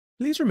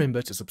Please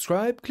remember to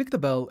subscribe, click the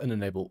bell, and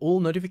enable all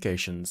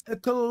notifications. A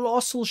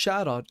colossal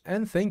shout out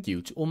and thank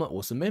you to all my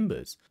awesome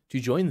members. To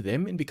join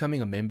them in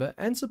becoming a member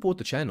and support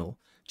the channel,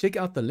 check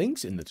out the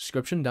links in the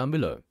description down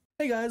below.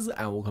 Hey guys,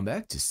 and welcome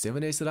back to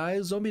 7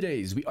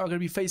 ZombieDayz. We are going to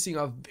be facing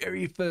our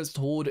very first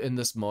horde in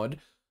this mod,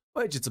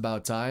 which it's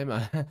about time.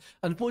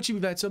 Unfortunately,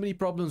 we've had so many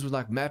problems with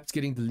like maps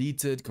getting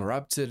deleted,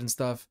 corrupted and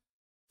stuff.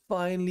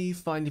 Finally,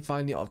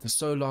 after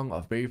so long,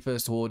 our very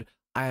first horde.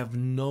 I have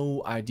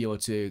no idea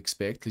what to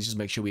expect. Let's just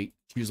make sure we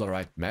choose the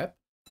right map.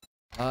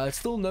 It's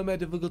still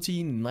Nomad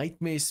difficulty,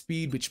 nightmare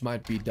speed, which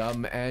might be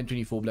dumb, and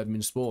 24 blood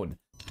moon spawn.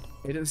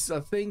 It is, I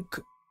think,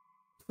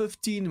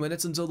 15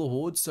 minutes until the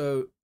horde,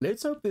 so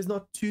let's hope there's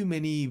not too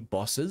many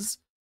bosses.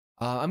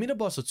 I mean, a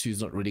boss or two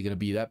is not really going to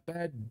be that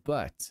bad,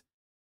 but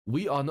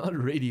we are not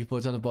ready for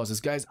a ton of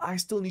bosses. Guys, I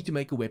still need to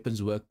make a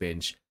weapons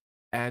workbench,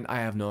 and I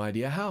have no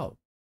idea how.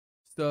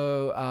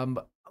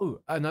 So, oh,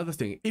 another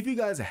thing. If you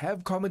guys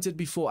have commented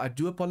before, I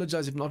do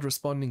apologize if not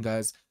responding,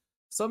 guys.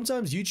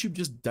 Sometimes YouTube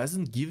just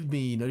doesn't give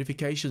me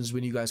notifications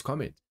when you guys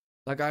comment.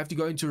 Like, I have to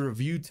go into a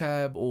review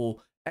tab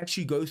or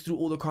actually go through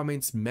all the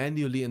comments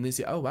manually and then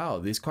say, oh wow,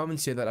 there's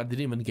comments here that I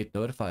didn't even get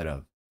notified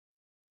of.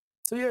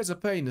 So yeah, it's a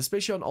pain,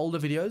 especially on older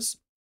videos.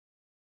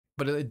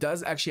 But it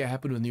does actually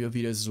happen with newer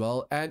videos as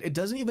well. And it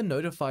doesn't even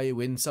notify you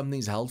when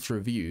something's held for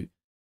review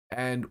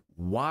and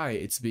why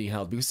it's being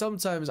held. Because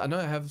sometimes, I know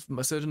I have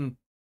a certain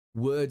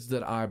words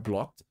that are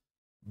blocked,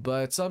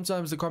 but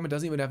sometimes the comment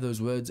doesn't even have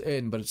those words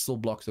in, but it still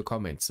blocks the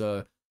comment.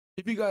 So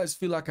if you guys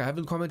feel like I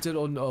haven't commented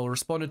on or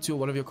responded to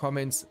one of your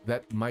comments,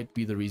 that might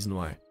be the reason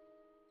why.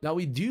 Now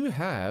we do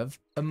have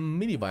a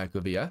mini bike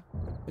over here.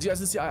 As you guys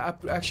can see, I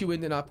actually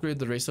went and upgraded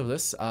the rest of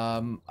this.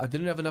 I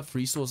didn't have enough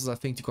resources, I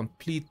think, to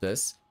complete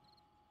this.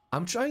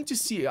 I'm trying to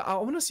see, I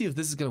want to see if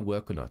this is going to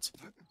work or not.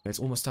 It's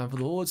almost time for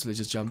the horde, so let's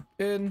just jump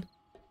in.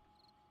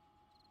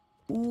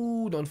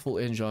 Ooh, don't fall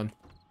in, John.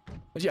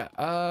 But yeah,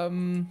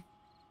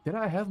 did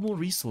I have more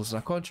resources?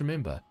 I can't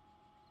remember.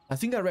 I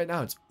think I ran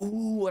out.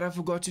 Ooh, what I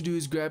forgot to do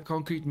is grab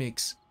concrete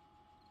mix.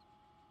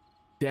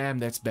 Damn,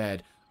 that's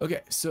bad.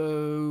 Okay,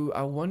 so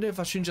I wonder if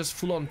I shouldn't just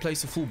full on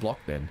place a full block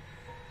then.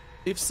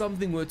 If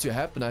something were to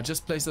happen, I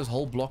just place this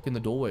whole block in the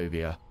doorway over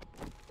here.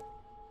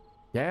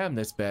 Damn,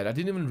 that's bad. I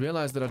didn't even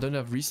realize that I don't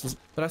have resources.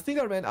 But I think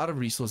I ran out of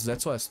resources.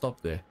 That's why I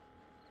stopped there.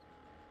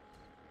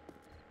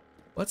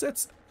 What's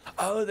that?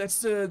 Oh,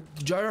 that's the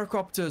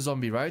gyrocopter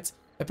zombie, right?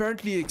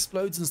 Apparently he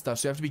explodes and stuff,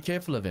 so you have to be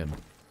careful of him.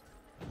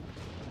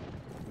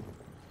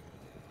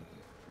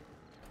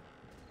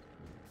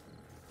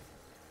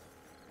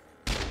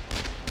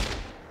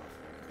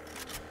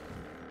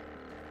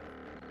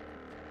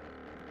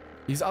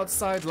 He's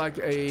outside like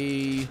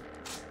a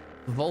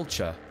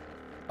vulture.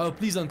 Oh,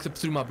 please don't clip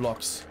through my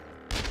blocks.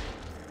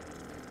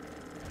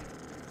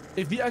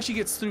 If he actually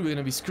gets through, we're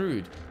gonna be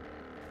screwed.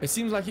 It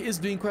seems like he is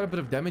doing quite a bit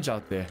of damage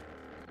out there.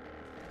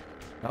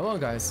 Come on,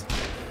 guys.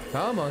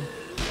 Come on.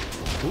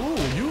 Ooh,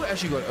 you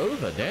actually got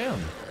over. Damn.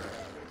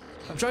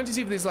 I'm trying to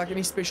see if there's like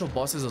any special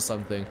bosses or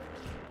something.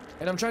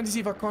 And I'm trying to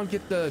see if I can't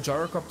get the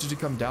gyrocopter to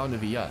come down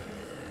over here.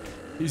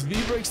 His V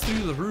breaks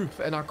through the roof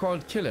and I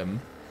can't kill him.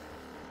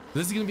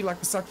 This is going to be like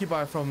the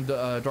succubi from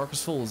the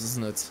Darkest Falls,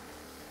 isn't it?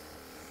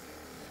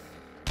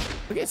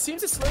 Okay, it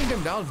seems it's slowing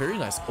them down. Very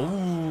nice.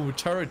 Oh,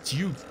 turret,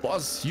 you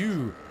boss,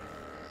 you.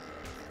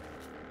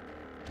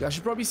 Yeah, I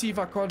should probably see if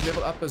I can't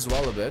level up as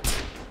well a bit.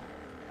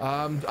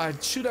 I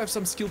should have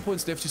some skill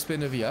points left to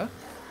spend over here.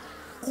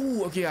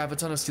 Ooh, okay, I have a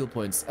ton of skill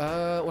points.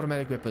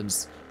 Automatic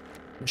weapons.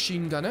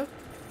 Machine gunner.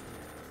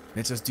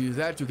 Let's just do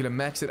that. We're gonna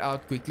max it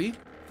out quickly.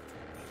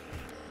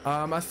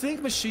 I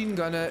think machine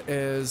gunner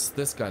is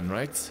this gun,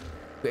 right?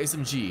 The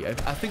SMG.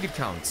 I think it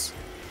counts.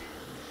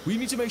 We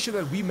need to make sure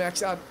that we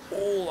max out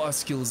all our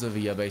skills over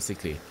here,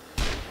 basically.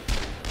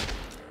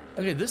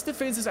 Okay, this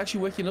defense is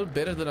actually working a little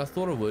better than I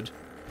thought it would.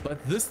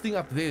 But this thing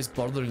up there is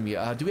bothering me.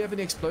 Do we have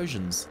any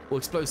explosions or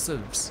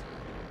explosives?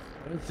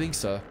 I don't think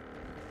so.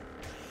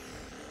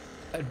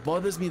 It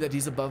bothers me that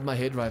he's above my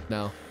head right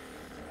now.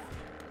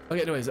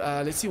 Okay, anyways,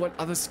 let's see what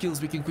other skills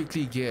we can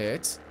quickly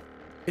get.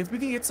 If we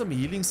can get some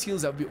healing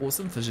skills, that would be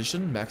awesome.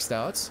 Physician, maxed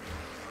out.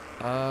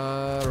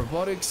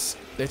 Robotics.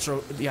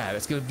 Yeah,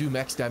 that's gonna do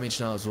max damage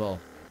now as well.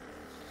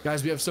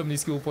 Guys, we have so many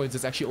skill points.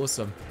 It's actually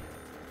awesome.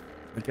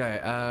 Okay,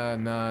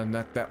 no,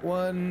 not that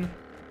one.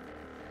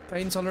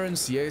 Pain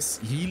tolerance, yes.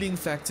 Healing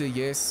factor,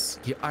 yes.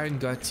 Iron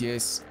gut,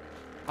 yes.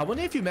 I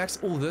wonder if you max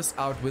all this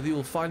out, whether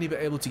you'll finally be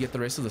able to get the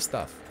rest of the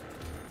stuff.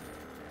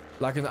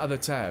 Like in the other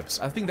tabs.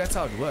 I think that's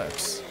how it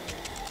works.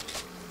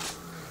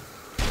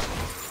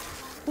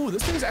 Oh,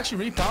 this thing is actually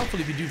really powerful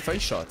if you do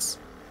face shots.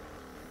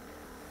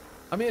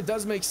 I mean, it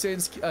does make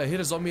sense, hit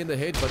a zombie in the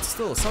head, but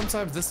still,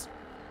 sometimes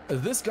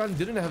this gun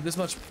didn't have this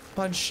much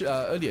punch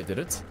earlier, did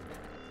it?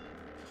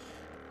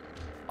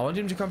 I want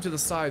him to come to the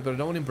side, but I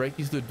don't want him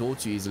breaking through the door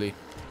too easily.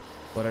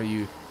 What are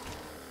you?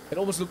 It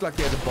almost looked like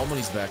he had a bomb on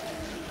his back.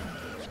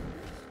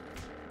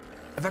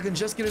 If I can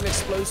just get an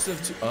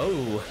explosive to...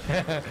 Oh,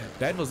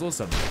 that was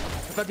awesome.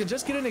 If I can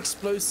just get an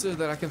explosive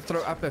that I can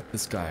throw up at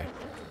this guy.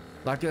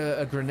 Like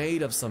a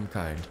grenade of some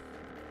kind.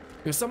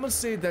 If someone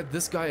said that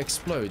this guy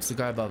explodes, the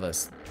guy above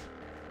us.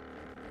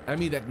 I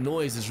mean, that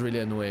noise is really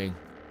annoying.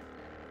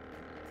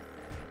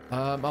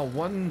 I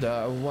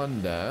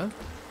wonder.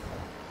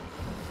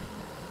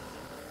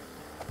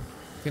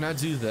 Can I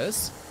do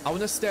this? I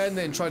want to stand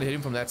there and try to hit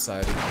him from that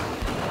side.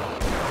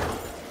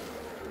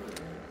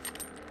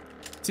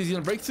 See, he's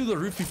gonna break through the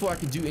roof before I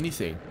can do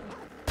anything.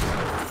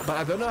 But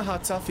I don't know how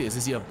tough he is.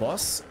 Is he a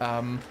boss?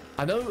 I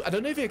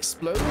don't know if he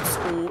explodes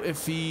or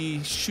if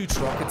he shoots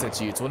rockets at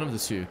you. It's one of the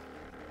two.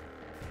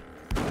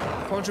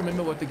 I can't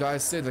remember what the guy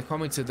said. They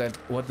commented that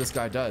what this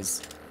guy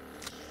does.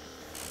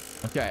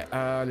 Okay,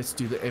 let's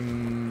do the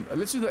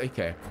let's do the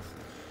AK.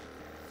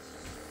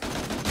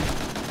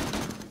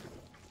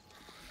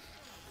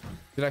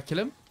 Did I kill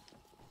him?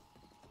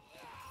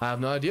 I have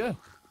no idea.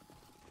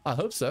 I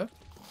hope so.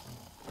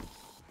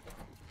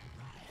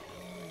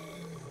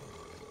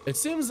 It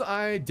seems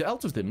I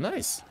dealt with him.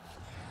 Nice.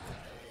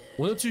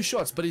 One or two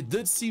shots, but it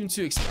did seem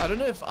to... I don't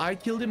know if I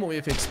killed him or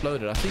if he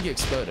exploded. I think he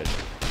exploded.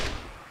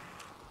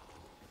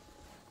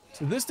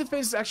 So this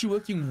defense is actually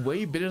working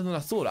way better than I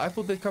thought. I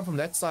thought they'd come from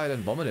that side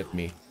and vomit at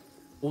me.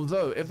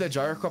 Although, if that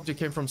gyrocopter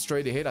came from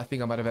straight ahead, I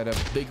think I might have had a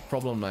big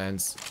problem on my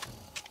hands.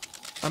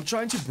 I'm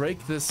trying to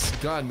break this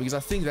gun because I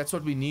think that's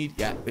what we need.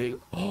 Yeah.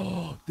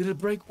 Oh, did it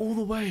break all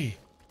the way?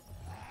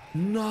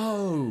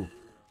 No.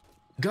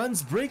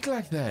 Guns break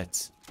like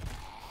that.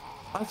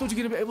 I thought you're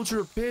going to be able to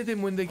repair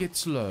them when they get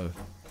slow.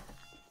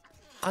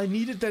 I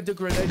needed that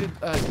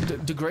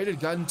degraded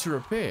gun to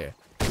repair.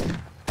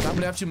 I'm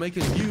going to have to make a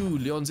new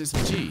Leon's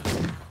SMG.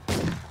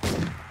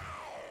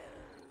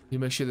 You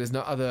make sure there's no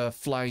other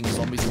flying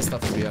zombies and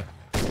stuff in here.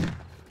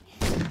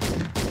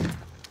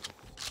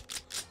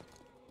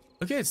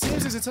 Okay, it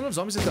seems there's a ton of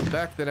zombies at the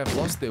back that have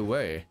lost their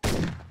way.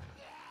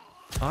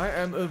 I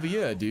am over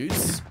here,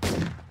 dudes.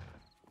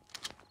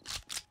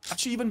 I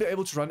should even be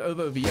able to run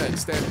over here and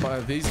stand by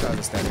where these guys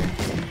are standing.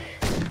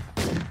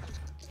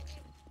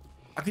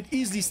 I could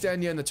easily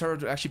stand here and the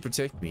turret would actually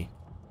protect me.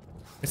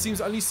 It seems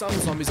only some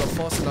zombies are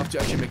fast enough to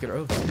actually make it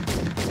over.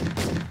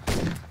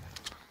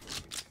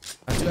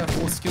 I do have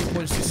more skill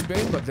points to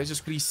spend, but let's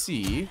just quickly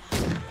see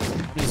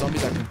how many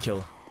zombies I can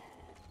kill.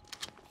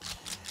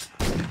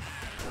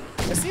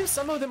 It seems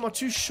some of them are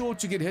too short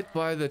to get hit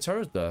by the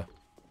turret though.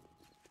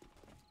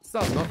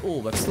 Some, not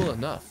all, but still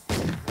enough.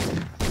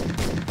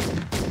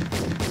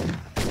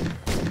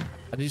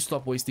 I need to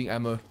stop wasting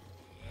ammo.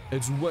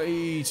 It's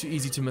way too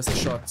easy to miss a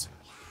shot.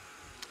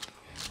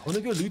 I want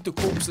to go loot the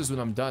corpses when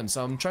I'm done,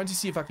 so I'm trying to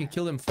see if I can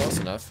kill them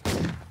fast enough.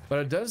 But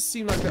it does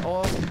seem like they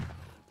are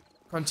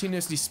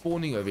continuously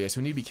spawning over here, so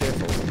we need to be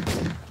careful.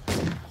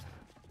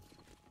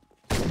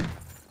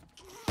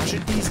 I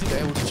should easily be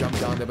able to jump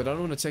down there, but I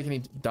don't want to take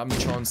any dumb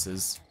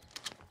chances.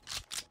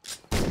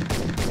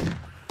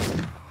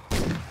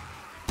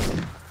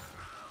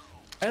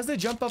 As they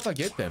jump up, I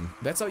get them.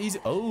 That's how easy...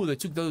 Oh, they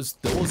took those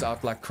doors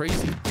out like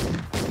crazy.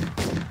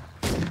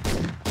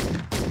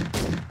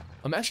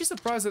 I'm actually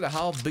surprised at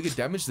how big a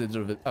damage they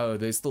did. Oh,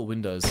 there's still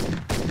windows.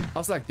 I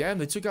was like, damn,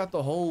 they took out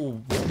the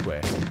whole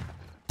walkway.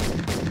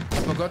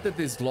 I forgot that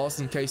there's glass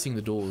encasing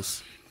the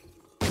doors.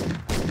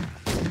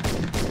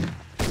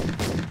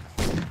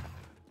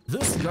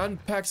 This gun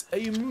packs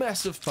a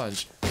massive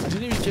punch. I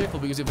need to be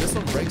careful because if this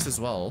one breaks as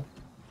well...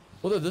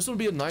 Although this would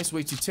be a nice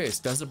way to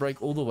test. Does it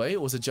break all the way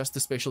or is it just a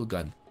special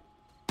gun?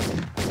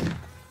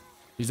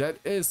 Because that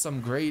is some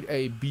grade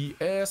A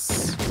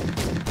BS.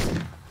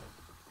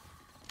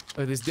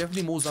 Oh, there's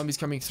definitely more zombies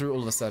coming through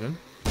all of a sudden.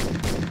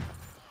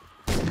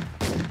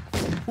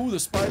 Ooh, the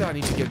spider I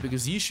need to get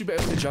because he should be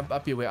able to jump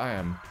up here where I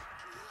am.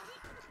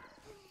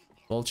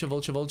 Vulture,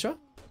 vulture, vulture.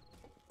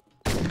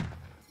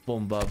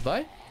 Boom, bye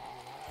bye.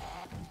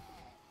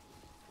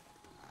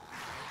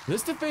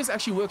 This defense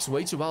actually works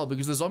way too well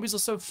because the zombies are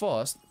so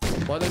fast.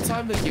 By the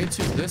time they get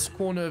to this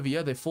corner over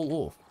here, they fall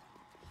off.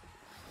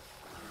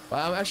 But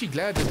I'm actually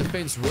glad the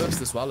defense works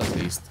this well at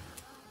least.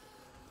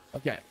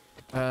 Okay.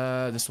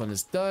 This one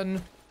is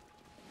done.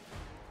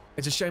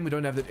 It's a shame we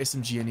don't have that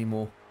SMG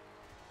anymore.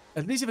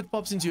 At least if it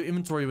pops into your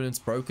inventory when it's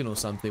broken or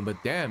something. But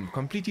damn,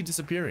 completely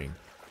disappearing.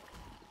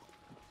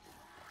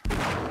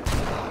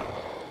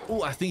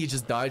 Oh, I think he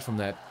just died from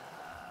that.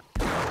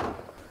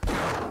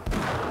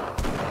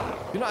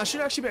 You know, I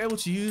should actually be able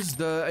to use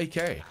the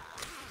AK.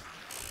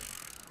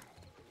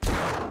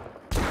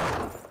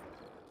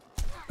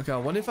 Okay, I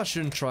wonder if I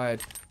shouldn't try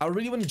it. I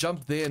really want to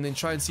jump there and then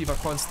try and see if I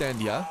can't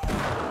stand here.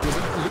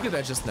 Look at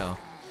that just now.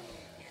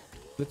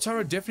 The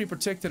turret definitely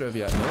protected over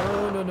here.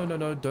 No, no, no, no,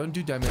 no. Don't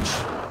do damage.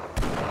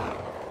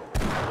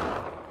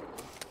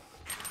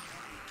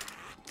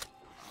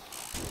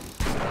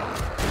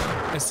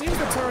 It seems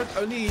the turret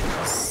only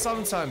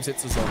sometimes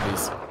hits the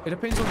zombies. It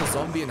depends on the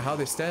zombie and how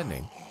they're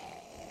standing.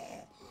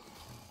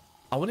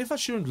 I wonder if I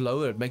shouldn't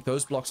lower it, make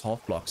those blocks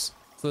half blocks,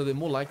 so they're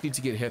more likely to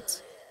get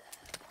hit.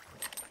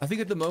 I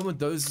think at the moment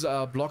those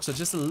blocks are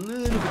just a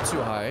little bit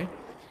too high.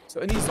 So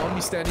any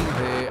zombie standing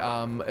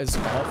there is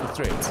half a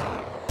threat.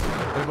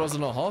 If it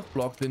wasn't a half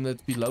block, then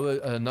it'd be low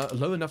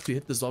enough to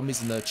hit the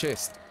zombies in the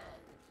chest.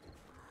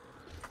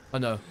 Oh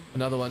no,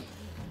 another one.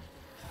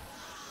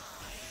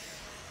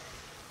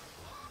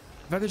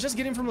 If I could just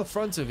get him from the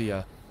front of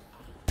here.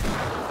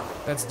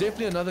 That's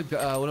definitely another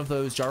one of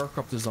those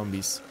gyrocopter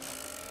zombies.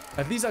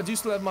 At least I do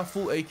still have my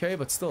full AK,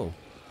 but still.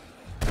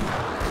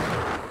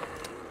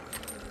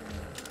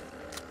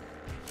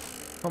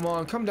 Come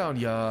on, come down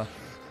here.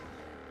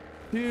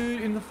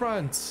 Dude, in the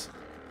front.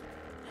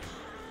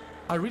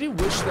 I really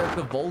wish that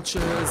the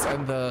vultures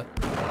and the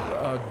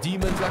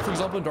demons, like for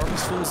example in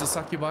Darkest Falls, the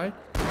succubi,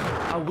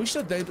 I wish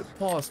that they'd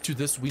pass to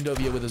this window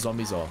here where the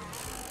zombies are.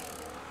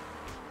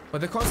 But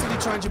they're constantly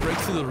trying to break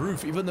through the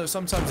roof, even though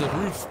sometimes the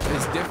roof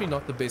is definitely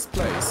not the best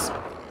place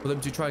for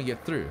them to try and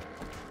get through.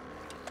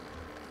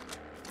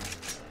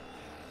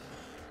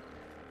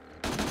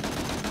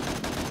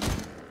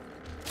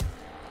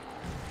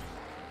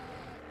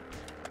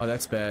 Oh,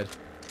 that's bad.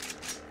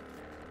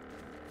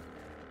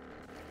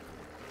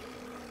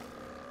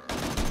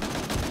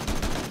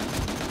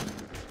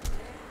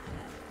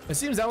 It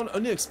seems that one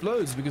only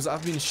explodes because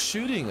I've been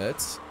shooting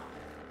it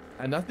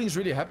and nothing's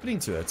really happening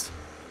to it.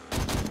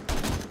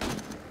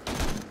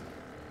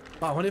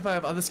 Oh, I wonder if I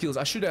have other skills.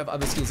 I should have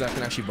other skills I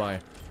can actually buy.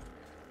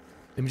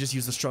 Let me just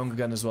use the stronger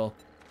gun as well.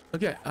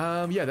 Okay,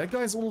 yeah, that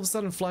guy's all of a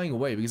sudden flying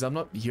away because I'm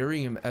not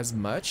hearing him as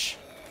much.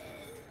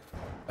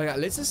 Okay,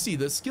 let's just see.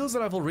 The skills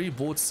that I've already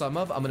bought some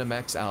of, I'm going to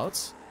max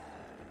out.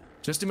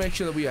 Just to make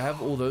sure that we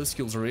have all those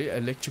skills already.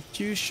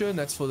 Electrocution,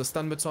 that's for the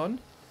stun baton.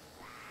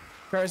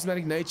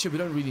 Charismatic nature, we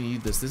don't really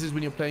need this. This is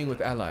when you're playing with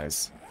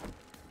allies.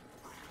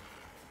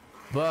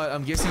 But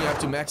I'm guessing you have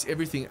to max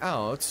everything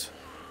out.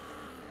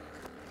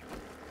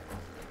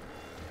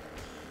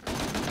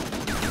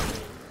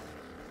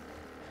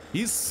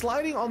 He's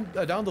sliding on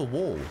down the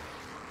wall.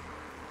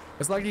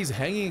 It's like he's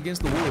hanging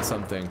against the wall or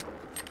something.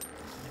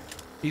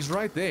 He's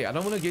right there. I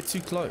don't want to get too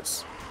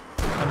close.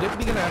 I'm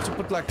definitely going to have to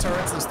put like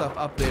turrets and stuff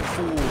up there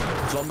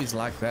for zombies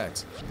like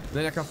that. And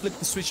then I can flip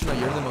the switch and I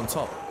hear them on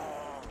top.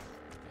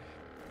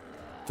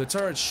 The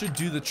turrets should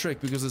do the trick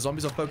because the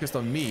zombies are focused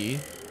on me,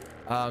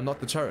 not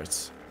the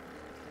turrets.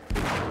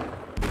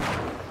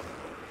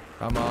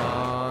 Come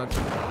on.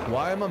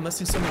 Why am I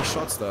missing so many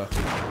shots though?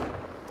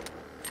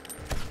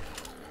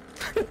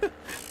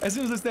 As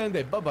soon as I stand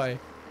there, bye-bye.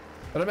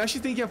 But I'm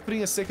actually thinking of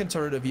putting a second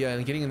turret over here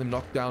and getting them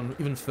knocked down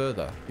even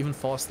further, even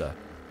faster.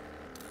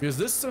 Because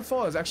this so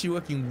far is actually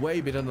working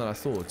way better than I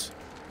thought.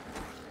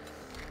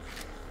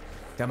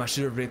 Damn, I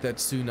should have read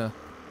that sooner.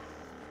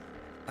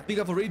 I think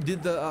I've already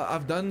did the,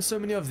 I've done so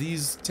many of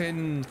these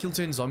kill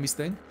 10 zombies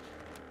thing.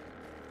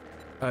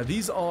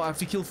 These are, I have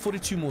to kill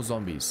 42 more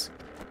zombies.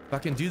 If I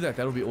can do that,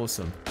 that'll be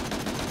awesome.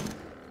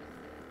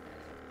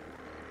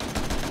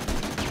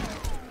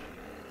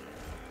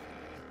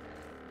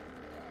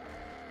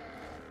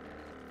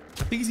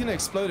 I think he's gonna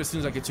explode as soon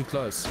as I get too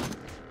close.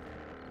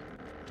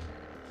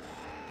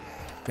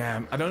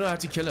 Damn, I don't know how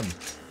to kill him.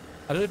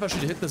 I don't know if I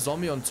should hit the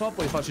zombie on top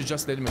or if I should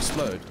just let him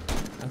explode.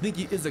 I think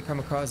he is a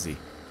kamikaze.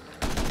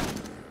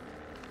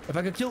 If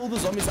I can kill all the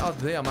zombies out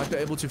there, I might be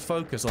able to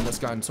focus on this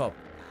guy on top.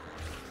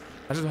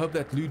 I just hope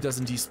that loot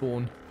doesn't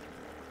despawn.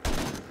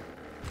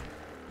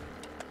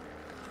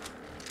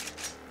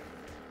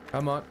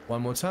 Come on,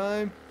 one more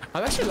time.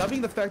 I'm actually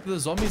loving the fact that the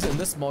zombies in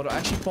this mod are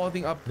actually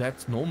pathing up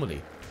that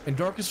normally. In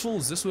Darkest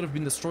Falls, this would have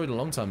been destroyed a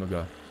long time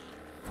ago.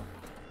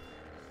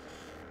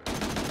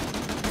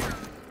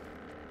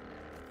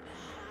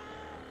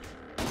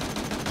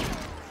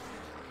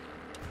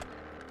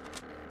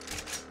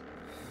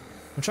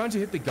 I'm trying to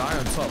hit the guy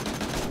on top.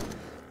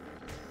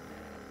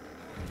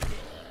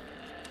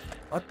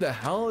 What the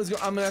hell is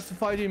going on? I'm gonna have to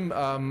fight him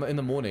in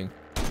the morning.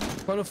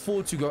 Can't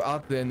afford to go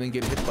out there and then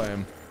get hit by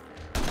him.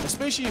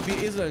 Especially if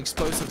he is an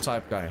explosive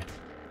type guy.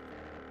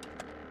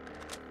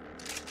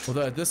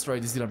 Although at this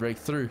rate he's gonna break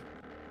through.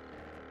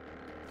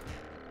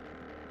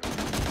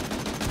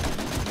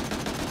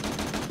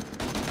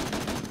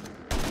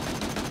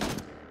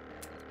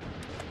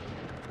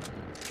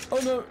 Oh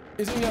no,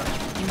 is he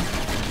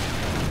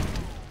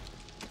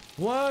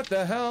What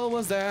the hell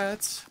was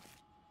that?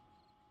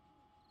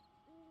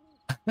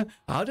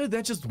 How did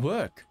that just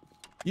work?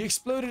 He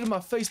exploded in my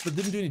face but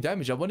didn't do any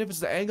damage. I wonder if it's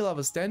the angle I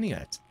was standing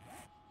at.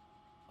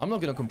 I'm not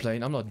gonna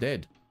complain, I'm not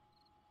dead.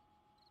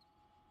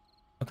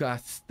 Okay, I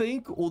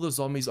think all the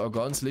zombies are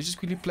gone, so let's just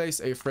quickly place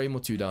a frame or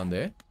two down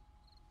there.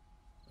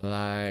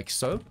 Like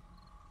so.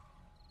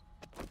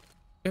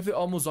 If there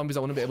are more zombies, I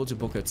want to be able to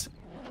book it.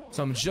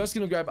 So I'm just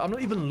gonna grab, I'm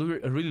not even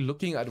really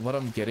looking at what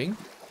I'm getting.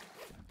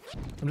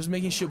 I'm just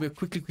making sure we're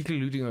quickly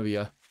looting over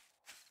here.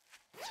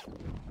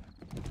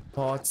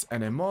 Parts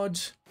and a mod.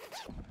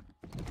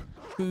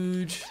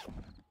 Food.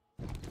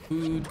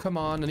 Food, come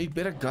on, I need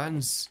better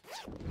guns.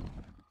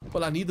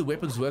 Well, I need the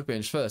weapons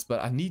workbench first,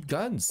 but I need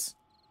guns.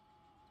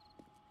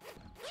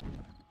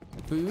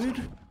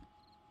 Food.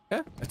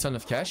 Yeah, a ton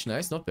of cash,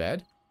 nice, not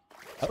bad.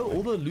 Oh,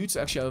 all the loot's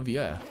actually over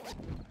here.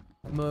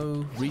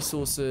 Ammo,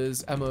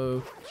 resources,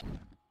 ammo.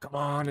 Come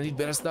on, I need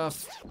better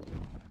stuff.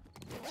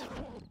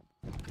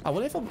 I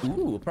wonder if I'll...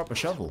 Ooh, a proper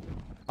shovel.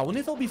 I wonder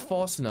if I'll be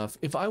fast enough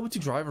if I were to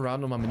drive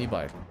around on my mini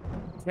bike.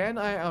 Can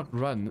I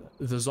outrun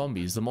the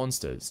zombies, the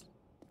monsters?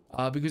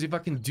 Because if I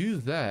can do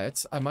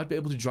that, I might be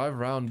able to drive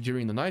around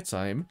during the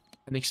nighttime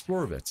and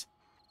explore a bit.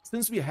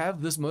 since we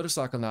have this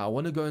motorcycle now, I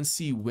want to go and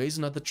see where's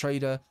another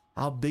trader,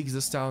 how big is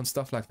this town,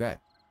 stuff like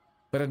that.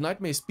 But at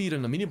nightmare speed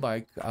on a mini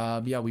bike,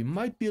 yeah, we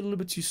might be a little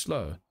bit too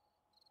slow.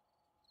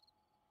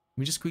 Let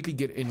me just quickly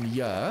get in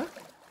here. I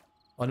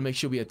want to make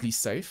sure we're at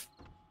least safe.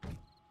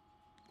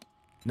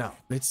 Now,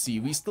 let's see.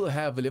 We still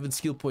have 11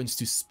 skill points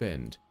to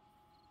spend.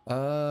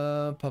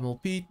 Pummel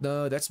Pete,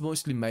 no, that's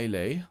mostly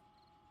melee.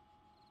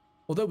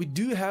 Although we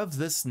do have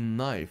this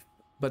knife,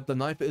 but the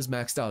knife is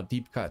maxed out,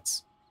 deep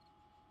cuts.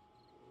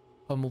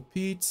 Pummel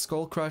Pete,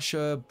 Skull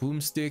Crusher,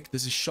 Boomstick,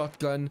 this is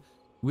shotgun.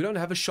 We don't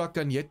have a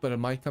shotgun yet, but it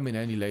might come in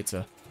handy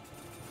later.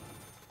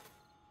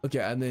 Okay,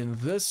 and then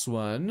this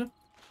one,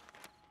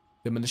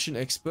 Demolition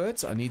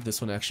Expert. I need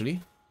this one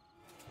actually.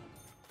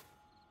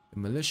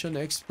 Demolition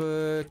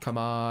Expert, come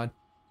on.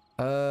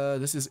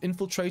 This is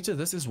Infiltrator.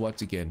 This is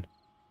what again?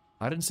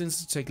 Iron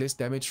Sensor to take less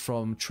damage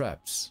from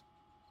traps.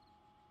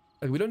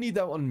 Like, we don't need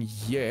that one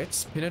yet.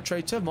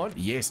 Penetrator mod?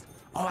 Yes.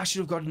 Oh, I should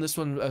have gotten this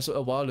one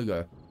a while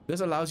ago.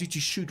 This allows you to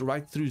shoot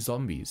right through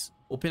zombies.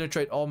 Or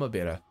penetrate armor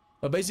better.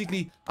 But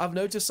basically, I've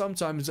noticed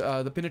sometimes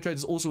the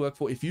penetrators also work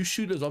for if you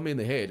shoot a zombie in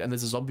the head and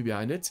there's a zombie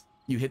behind it,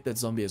 you hit that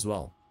zombie as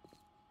well.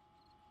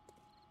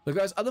 But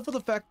guys, other for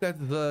the fact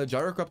that the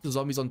gyrocopter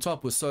zombies on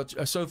top were so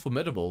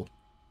formidable,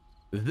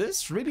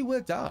 this really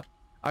worked out.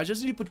 I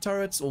just need to put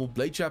turrets or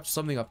blade traps or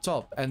something up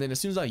top, and then as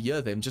soon as I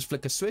hear them, just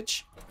flick a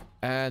switch,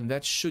 and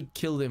that should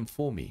kill them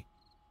for me.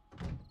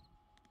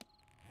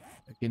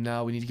 Okay,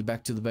 now we need to get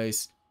back to the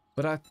base.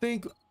 But I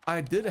think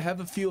I did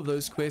have a few of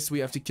those quests where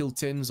we have to kill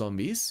 10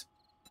 zombies.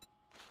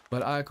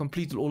 But I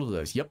completed all of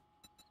those. Yep.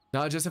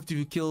 Now I just have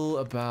to kill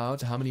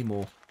about how many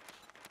more?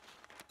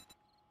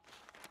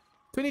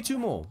 22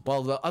 more.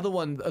 Well, the other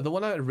one, the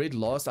one I read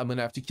last, I'm going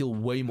to have to kill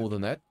way more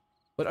than that.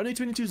 But only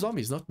 22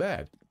 zombies, not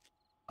bad.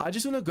 I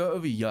just want to go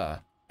over here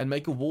and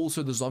make a wall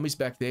so the zombies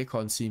back there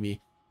can't see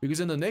me. Because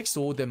in the next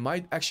horde, there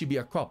might actually be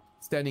a cop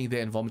standing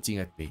there and vomiting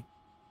at me.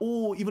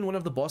 Or even one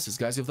of the bosses,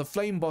 guys. If the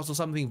flame boss or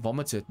something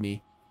vomits at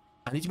me,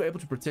 I need to be able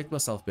to protect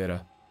myself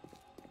better.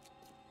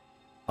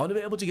 I want to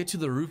be able to get to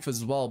the roof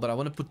as well, but I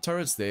want to put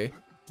turrets there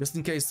just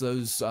in case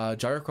those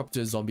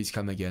gyrocopter zombies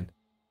come again.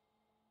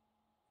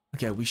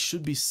 Okay, we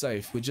should be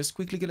safe. We're just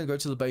quickly going to go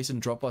to the base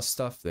and drop our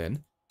stuff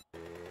then.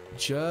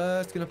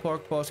 Just going to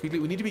park past quickly.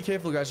 We need to be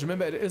careful, guys.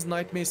 Remember, it is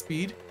nightmare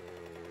speed.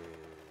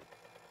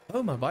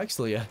 Oh, my bike's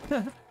still here.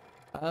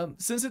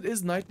 Since it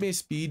is nightmare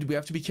speed, we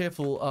have to be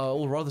careful,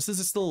 or rather, since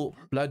it's still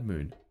Blood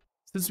Moon.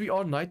 Since we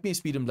are nightmare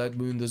speed and Blood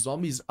Moon, the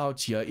zombies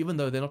out here, even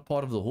though they're not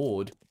part of the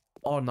horde,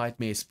 are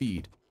nightmare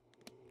speed.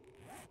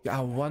 I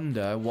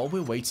wonder, while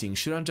we're waiting,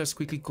 should I just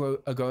quickly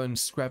go and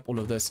scrap all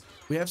of this?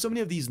 We have so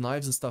many of these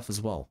knives and stuff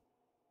as well.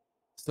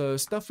 So,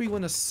 stuff we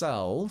want to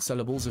sell,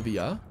 sellables over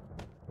here.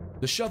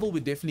 The shovel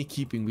we're definitely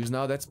keeping, because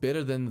now that's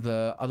better than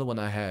the other one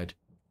I had.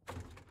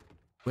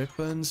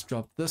 Weapons,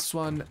 drop this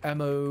one,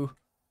 ammo.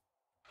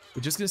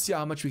 We're just going to see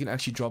how much we can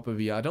actually drop over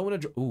here. I don't want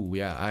to... Oh,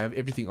 yeah, I have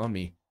everything on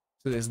me.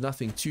 So there's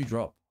nothing to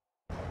drop.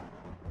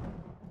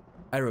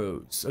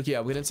 Arrows. Okay,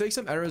 we're going to take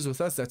some arrows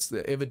with us. That's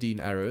the Everdeen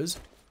arrows.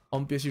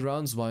 On-piercing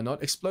rounds, why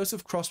not?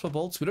 Explosive crossbow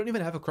bolts. We don't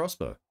even have a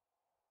crossbow.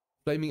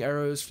 Flaming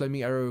arrows,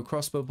 flaming arrow,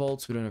 crossbow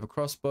bolts. We don't have a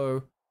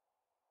crossbow.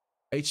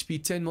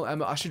 HP 10mm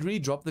ammo. I should really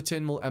drop the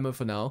 10mm ammo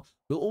for now.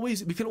 We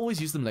can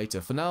always use them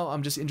later. For now,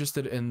 I'm just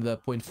interested in the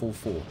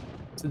 .44.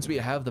 Since we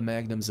have the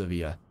magnums over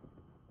here.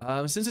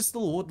 Since it's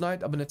still Horde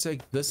night, I'm going to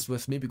take this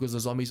with me because the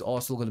zombies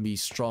are still going to be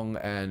strong,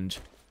 and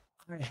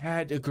I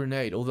had a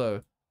grenade,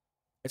 although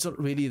it's not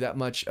really that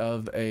much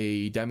of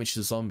a damage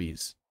to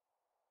zombies.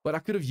 But I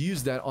could have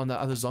used that on the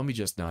other zombie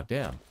just now.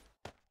 Damn.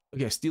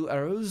 Okay, steel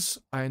arrows,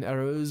 iron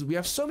arrows. We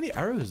have so many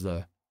arrows,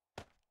 though.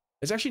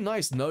 It's actually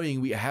nice knowing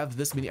we have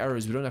this many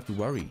arrows. We don't have to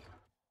worry.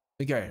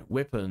 Okay,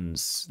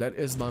 weapons. That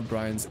is my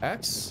Brian's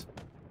axe.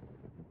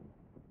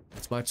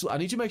 That's my tool. I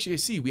need to make sure you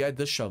see we had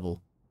this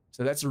shovel.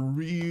 So that's a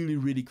really,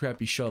 really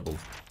crappy shovel.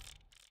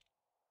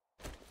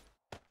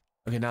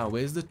 Okay, now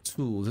where's the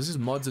tools? This is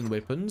mods and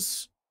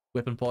weapons.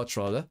 Weapon parts,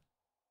 rather.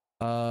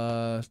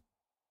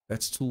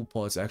 That's tool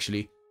parts,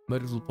 actually.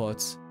 Motor tool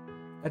parts.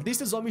 At least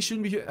the zombie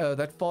shouldn't be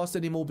that fast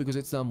anymore because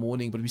it's now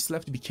morning, but we still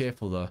have to be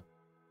careful, though.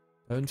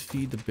 Don't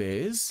feed the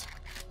bears.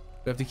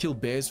 We have to kill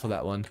bears for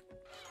that one.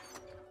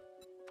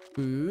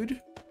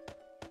 Food.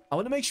 I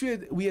want to make sure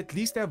we at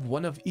least have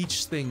one of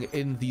each thing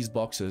in these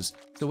boxes.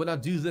 So when I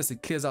do this,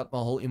 it clears out my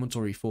whole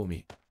inventory for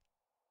me.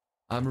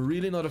 I'm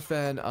really not a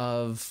fan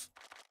of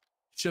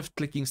shift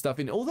clicking stuff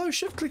in. Although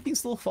shift clicking is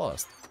still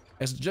fast.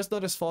 It's just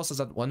not as fast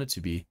as I'd want it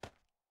to be.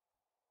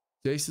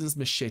 Jason's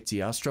machete.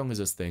 How strong is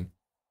this thing?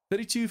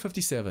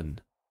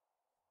 3257.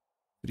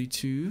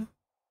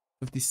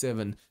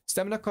 3257.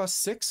 Stamina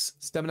cost 6.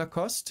 Stamina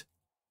cost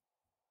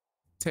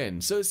 10.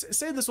 So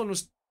say this one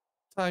was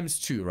times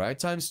 2, right?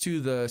 Times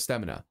 2 the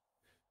stamina.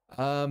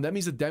 That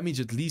means the damage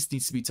at least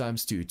needs to be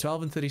times 2.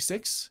 12 and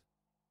 36.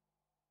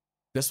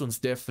 This one's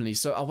definitely.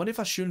 So I wonder if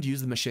I shouldn't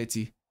use the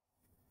machete.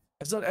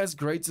 It's not as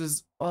great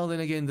as... Well, then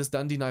again, this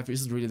Dundee knife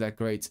isn't really that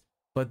great.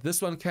 But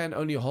this one can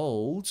only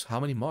hold... How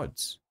many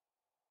mods?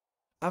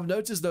 I've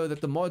noticed, though,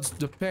 that the mods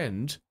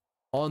depend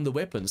on the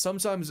weapon.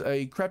 Sometimes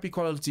a crappy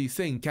quality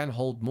thing can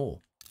hold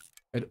more.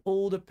 It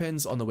all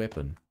depends on the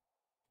weapon.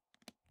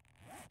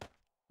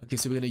 Okay,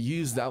 so we're going to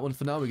use that one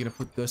for now. We're going to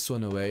put this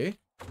one away.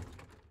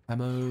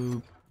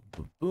 Ammo.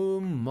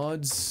 Boom.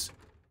 Mods.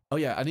 Oh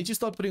yeah, I need to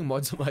start putting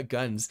mods on my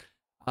guns.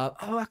 Oh,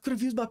 I could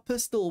have used my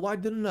pistol. Why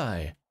didn't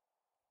I?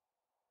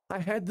 I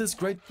had this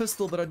great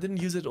pistol, but I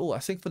didn't use it all. I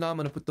think for now I'm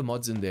going to put the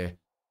mods in there.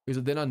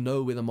 Because then I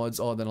know where the mods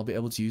are, then I'll be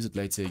able to use it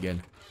later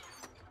again.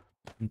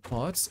 And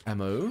parts.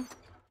 Ammo.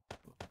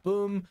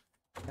 Boom.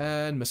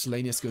 And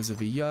miscellaneous goes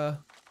over here.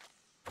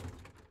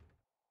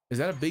 Is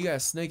that a big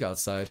ass snake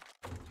outside?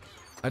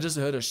 I just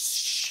heard a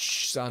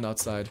sound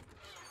outside.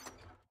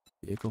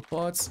 Vehicle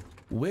parts.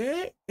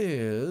 Where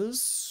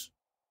is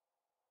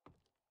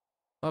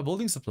my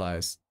building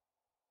supplies?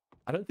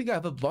 I don't think I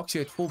have a box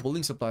yet for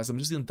building supplies. I'm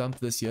just gonna dump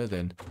this here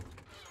then.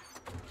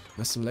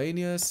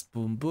 Miscellaneous.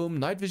 Boom, boom.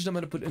 Night vision I'm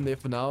gonna put in there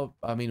for now.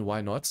 I mean,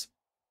 why not?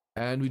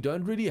 And we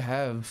don't really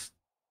have...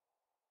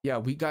 Yeah,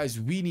 we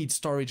need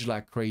storage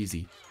like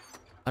crazy.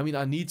 I mean,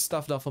 I need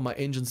stuff now for my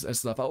engines and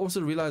stuff. I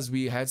also realized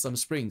we had some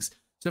springs.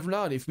 So from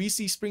now on, if we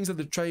see springs at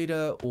the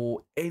trader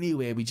or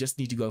anywhere, we just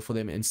need to go for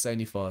them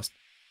insanely fast.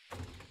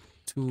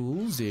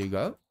 Tools, there you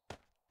go.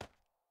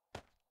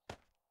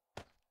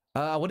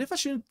 I wonder if I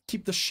shouldn't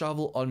keep the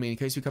shovel on me in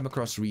case we come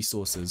across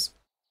resources.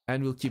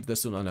 And we'll keep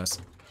this one on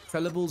us.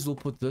 Fallables, we'll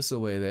put this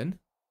away then.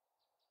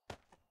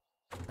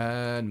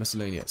 And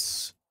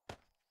miscellaneous.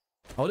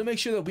 I want to make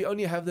sure that we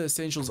only have the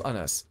essentials on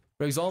us.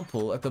 For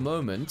example, at the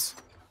moment,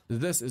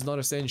 this is not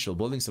essential.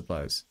 Building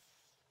supplies.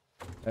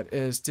 That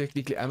is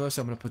technically ammo,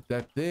 so I'm going to put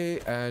that there.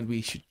 And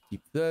we should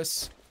keep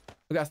this.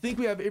 Okay, I think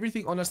we have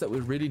everything on us that we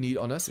really need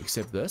on us,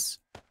 except this.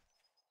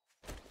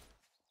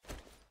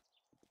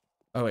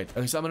 Oh, wait.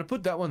 Okay, so I'm going to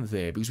put that one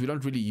there, because we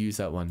don't really use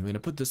that one. We're going to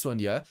put this one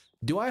here.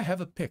 Do I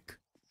have a pick?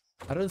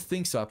 I don't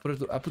think so. I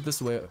put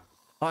this away.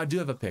 Oh, I do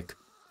have a pick.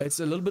 It's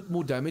a little bit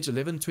more damage.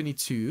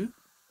 1122.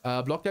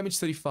 Block damage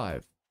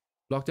 35.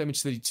 Block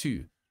damage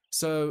 32.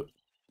 So...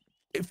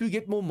 if we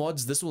get more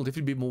mods, this will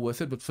definitely be more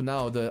worth it. But for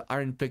now, the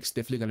iron pick's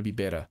definitely going to be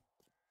better.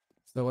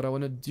 So what I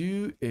want to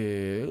do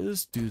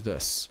is do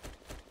this.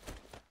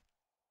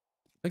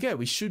 Okay,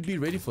 we should be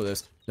ready for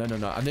this. No.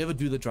 I never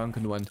do the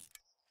drunken one.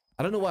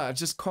 I don't know why. I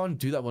just can't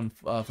do that one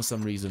for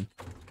some reason.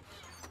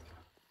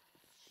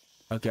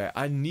 Okay,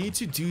 I need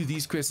to do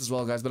these quests as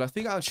well, guys. But I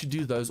think I should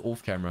do those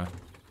off camera.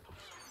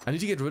 I need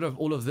to get rid of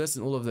all of this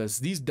and all of this.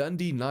 These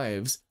Dundee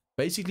knives,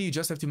 basically you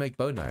just have to make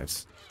bow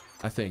knives.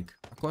 I think.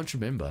 I can't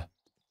remember.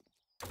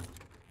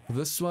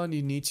 This one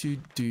you need to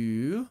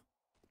do,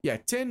 yeah,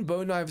 10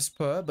 bow knives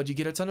per, but you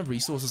get a ton of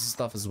resources and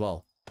stuff as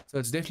well. So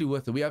it's definitely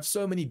worth it. We have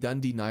so many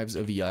Dundee knives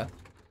over here.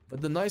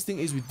 But the nice thing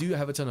is we do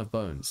have a ton of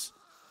bones.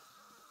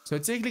 So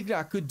technically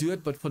I could do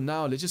it, but for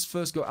now, let's just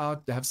first go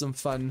out, have some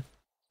fun.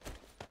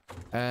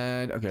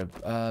 And, okay,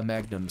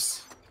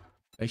 magnums.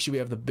 Make sure we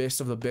have the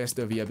best of the best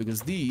over here,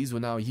 because these were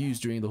now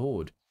used during the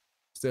Horde.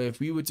 So if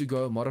we were to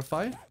go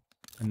modify,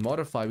 and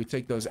modify, we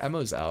take those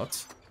ammos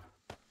out.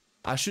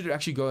 I should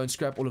actually go and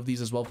scrap all of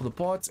these as well for the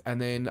parts. And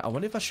then I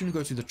wonder if I shouldn't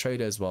go to the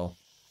trader as well.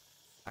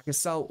 I can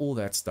sell all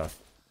that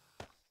stuff.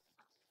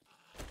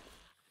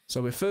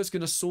 So we're first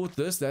going to sort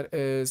this. That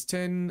is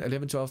 10,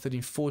 11, 12,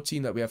 13,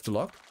 14 that we have to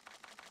lock.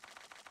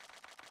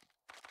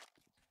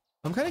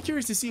 I'm kind of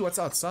curious to see what's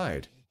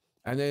outside.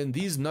 And then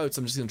these notes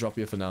I'm just going to drop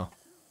here for now.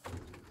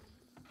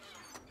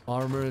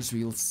 Armors,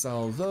 we'll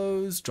sell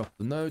those. Drop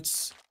the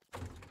notes.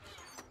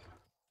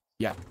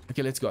 Yeah.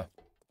 Okay, let's go.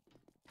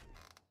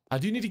 I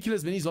do need to kill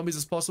as many zombies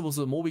as possible,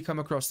 so the more we come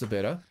across, the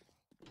better.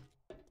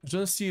 I just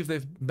want to see if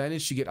they've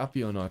managed to get up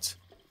here or not.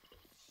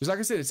 Because like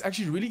I said, it's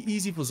actually really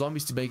easy for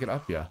zombies to make it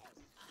up here.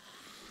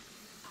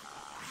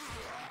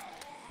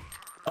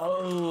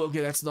 Oh,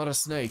 okay, that's not a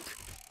snake.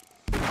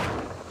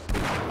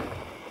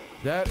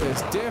 That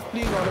is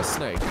definitely not a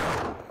snake.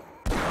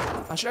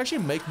 I should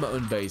actually make my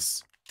own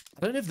base.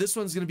 I don't know if this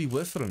one's going to be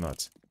worth it or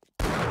not.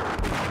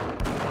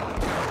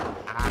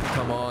 Ah,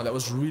 come on, that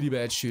was really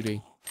bad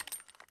shooting.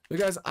 But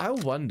guys, I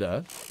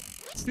wonder,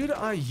 should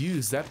I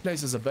use that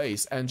place as a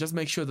base and just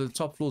make sure that the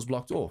top floor is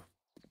blocked off?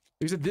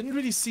 Because it didn't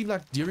really seem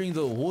like during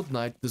the Horde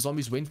night, the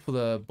zombies went for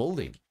the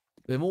building.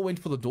 They more went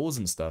for the doors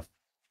and stuff.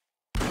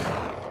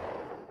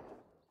 I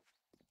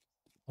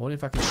wonder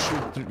if I can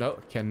shoot through. No,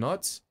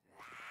 cannot.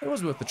 It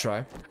was worth a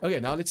try. Okay,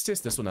 now let's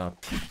test this one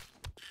out.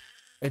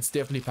 It's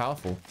definitely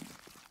powerful.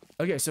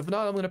 Okay, so for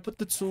now, I'm going to put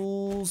the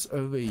tools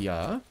over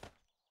here.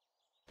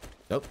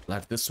 Nope,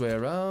 like this way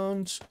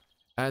around.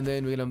 And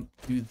then we're going to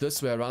do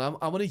this way around.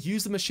 I want to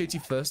use the machete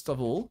first of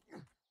all.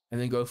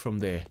 And then go from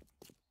there.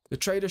 The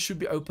trader should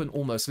be open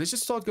almost. Let's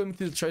just start going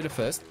through the trader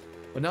first.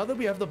 But now that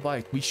we have the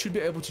bike, we should be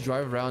able to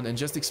drive around and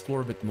just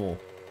explore a bit more.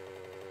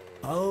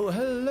 Oh,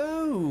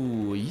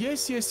 hello.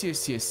 Yes.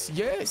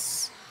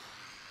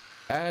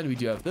 And we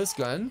do have this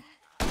gun.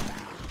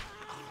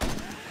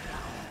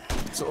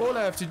 So all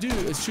I have to do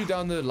is shoot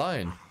down the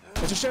line.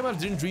 It's a shame I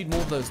didn't read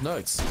more of those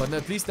notes. But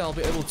at least I'll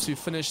be able to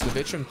finish the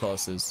veteran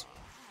classes.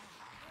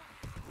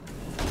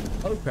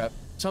 Oh crap,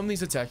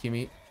 something's attacking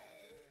me.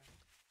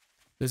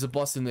 There's a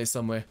boss in there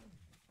somewhere.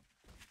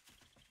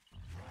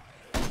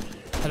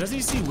 doesn't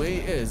he see where he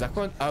is? I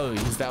can't. Oh,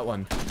 he's that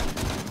one.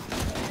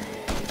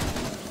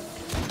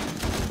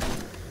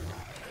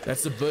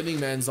 That's the Burning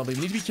Man zombie.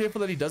 We need to be careful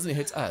that he doesn't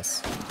hit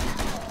us.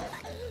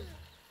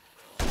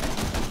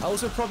 I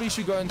also probably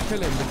should go and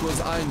kill him because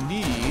I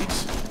need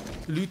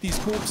to loot these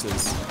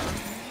corpses.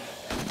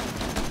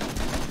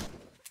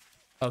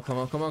 Oh, come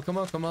on, come on, come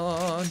on, come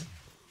on.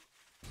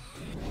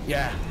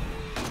 Yeah.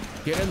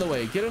 Get in the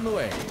way, get in the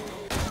way.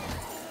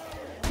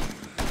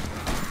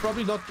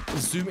 Probably not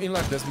zoom in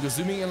like this because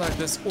zooming in like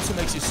this also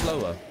makes you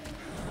slower.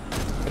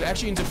 It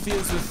actually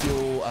interferes with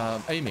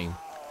your aiming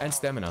and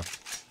stamina.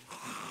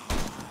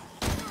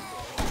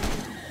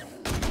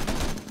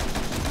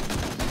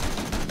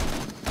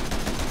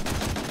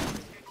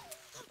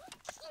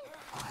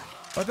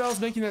 What the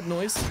hell's making that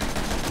noise?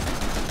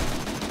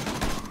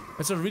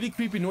 It's a really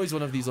creepy noise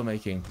one of these are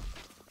making.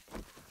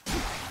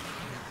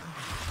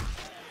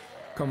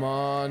 Come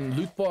on,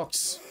 loot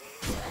box.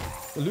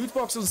 The loot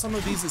box on some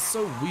of these is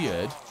so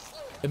weird.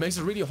 It makes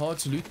it really hard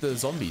to loot the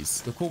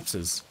zombies, the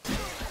corpses.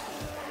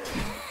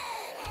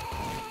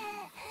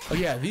 Oh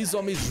yeah, these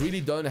zombies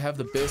really don't have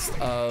the best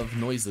of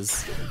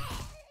noises.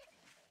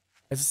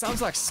 It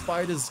sounds like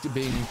spiders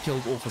being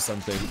killed off or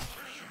something.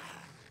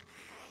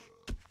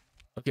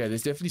 Okay,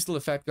 there's definitely still a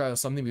fat guy or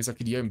something because I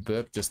could hear him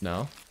burp just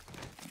now.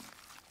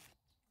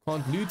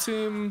 Can't loot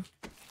him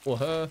or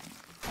her.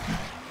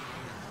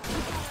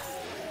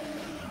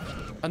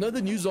 I know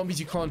the new zombies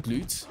you can't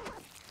loot,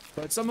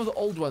 but some of the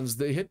old ones,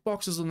 the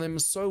hitboxes on them are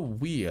so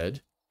weird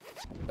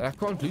that I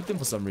can't loot them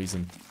for some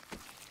reason.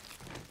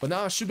 But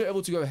now I should be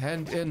able to go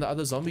hand in the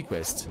other zombie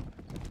quest.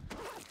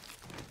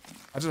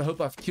 I just hope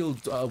I've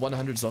killed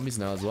 100 zombies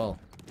now as well.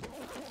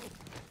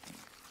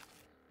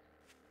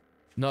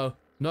 No.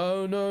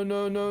 No, no,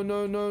 no, no,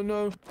 no, no,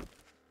 no.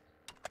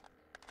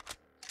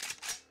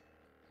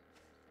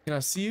 Can I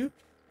see you?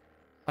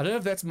 I don't know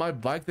if that's my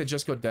bike that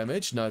just got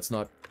damaged. No, it's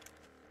not.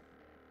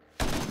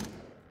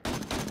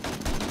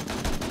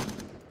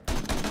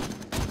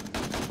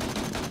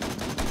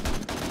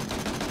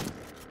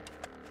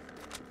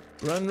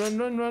 Run, run,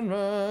 run, run,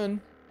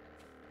 run.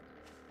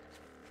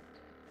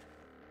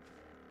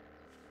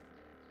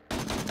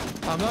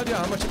 I'm not sure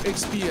how much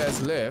XP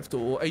has left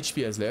or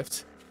HP has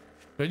left.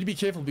 But you need to be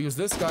careful because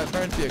this guy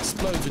apparently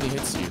explodes when he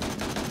hits you.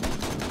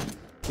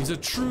 He's a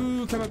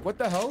true come up. What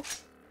the hell?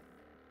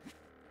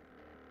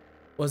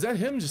 Was that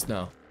him just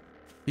now?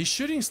 He's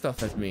shooting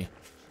stuff at me.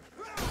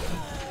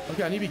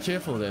 Okay, I need to be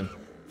careful then.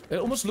 It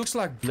almost looks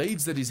like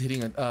blades that he's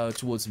hitting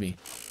towards me.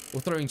 Or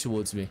throwing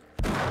towards me.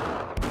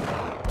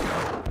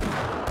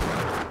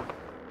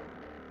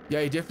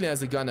 Yeah, he definitely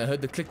has a gun. I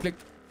heard the click click.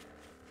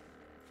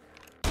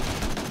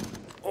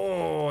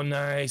 Oh,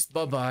 nice.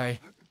 Bye-bye.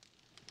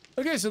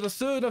 Okay, so the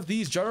third of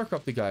these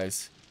gyrocopter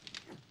guys.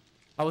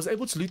 I was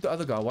able to loot the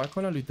other guy. Why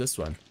can't I loot this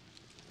one?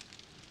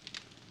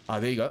 Ah,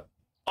 there you go.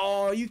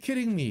 Oh, are you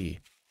kidding me?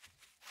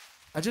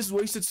 I just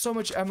wasted so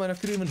much ammo and I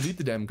couldn't even loot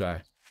the damn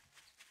guy.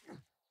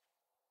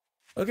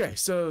 Okay,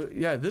 so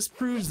yeah, this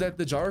proves that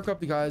the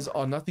gyrocopter guys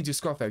are nothing to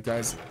scoff at,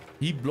 guys.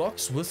 He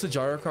blocks with the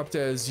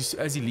gyrocopter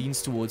as he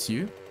leans towards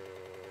you.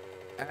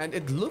 And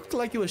it looked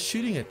like he was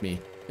shooting at me,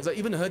 because I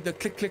even heard the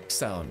click click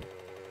sound.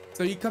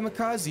 So he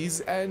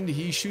kamikazes and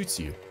he shoots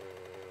you.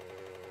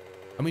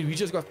 I mean, we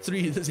just got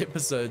 3 this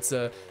episode,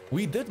 so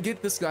we did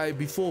get this guy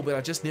before, but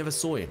I just never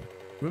saw him.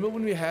 Remember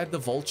when we had the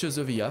vultures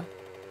over here?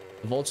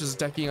 The vultures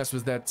attacking us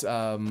with that,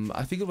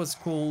 I think it was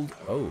called,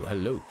 oh,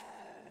 hello.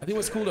 I think it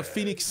was called a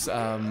phoenix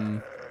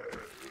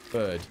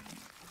bird.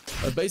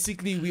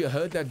 Basically, we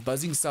heard that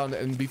buzzing sound,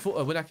 and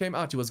before when I came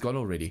out, he was gone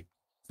already.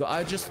 So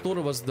I just thought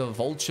it was the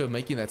vulture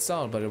making that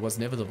sound, but it was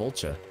never the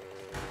vulture.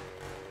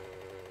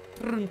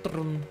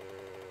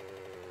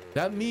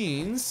 That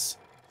means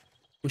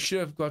we should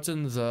have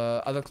gotten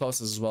the other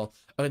classes as well.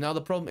 Oh, now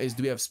the problem is,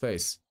 do we have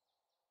space?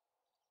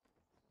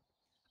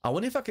 I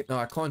wonder if I can... No,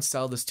 I can't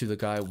sell this to the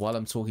guy while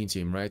I'm talking to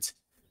him, right?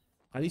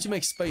 I need to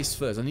make space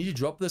first. I need to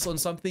drop this on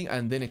something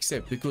and then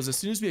accept, because as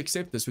soon as we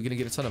accept this, we're going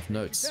to get a ton of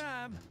notes.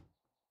 Damn.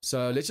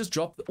 So let's just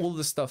drop all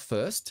this stuff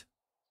first,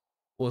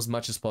 or as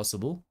much as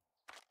possible.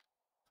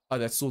 Oh,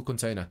 that's still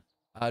container.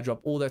 I drop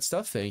all that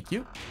stuff. Thank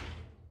you.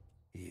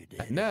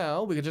 And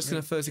now we're just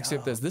going to first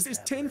accept this. This is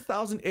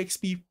 10,000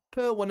 XP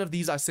per one of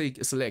these I say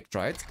select,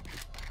 right?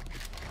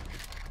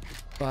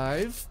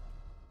 5.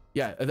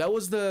 Yeah, that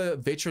was the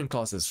veteran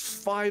classes.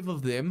 5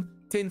 of them,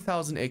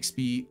 10,000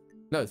 XP.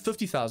 No,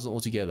 50,000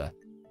 altogether.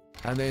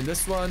 And then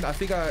this one, I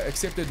think I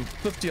accepted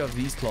 50 of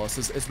these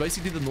classes. It's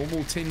basically the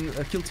normal 10,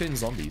 kill 10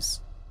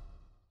 zombies.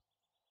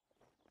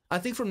 I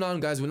think from now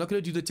on, guys, we're not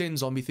going to do the 10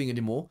 zombie thing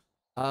anymore.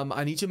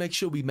 I need to make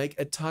sure we make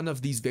a ton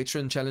of these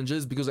veteran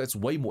challenges because that's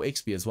way more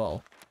XP as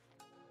well.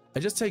 It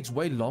just takes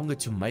way longer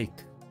to make.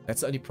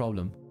 That's the only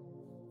problem.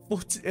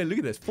 40, look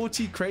at this,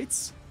 40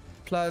 crates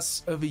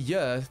plus over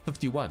here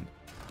 51.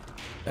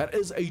 That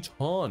is a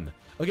ton.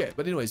 Okay,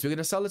 but anyways, we're going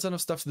to sell a ton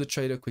of stuff to the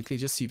trader quickly,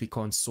 just see if he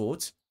can't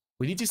sort.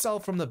 We need to sell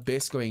from the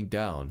best going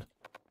down.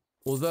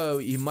 Although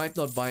he might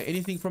not buy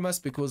anything from us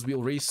because we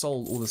already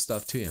sold all the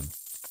stuff to him.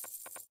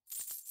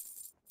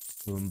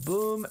 Boom,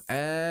 boom.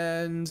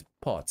 And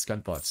pots,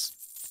 gun pots.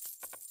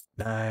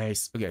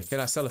 Nice. Okay, can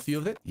I sell a few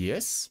of it?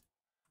 Yes.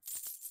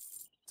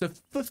 So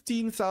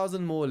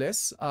 15,000 more or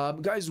less.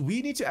 Guys,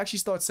 we need to actually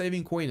start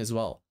saving coin as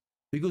well,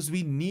 because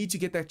we need to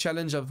get that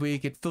challenge of where you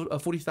get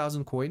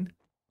 40,000 coin.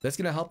 That's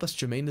going to help us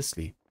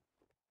tremendously.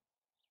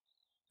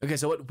 Okay,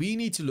 so what we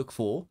need to look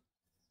for,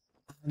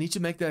 I need to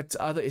make that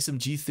other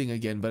SMG thing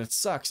again, but it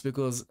sucks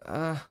because,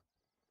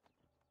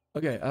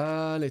 okay,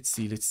 let's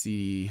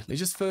see. Let's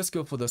just first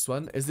go for this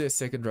one. Is there a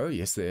second row?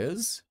 Yes, there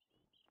is.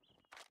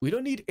 We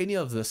don't need any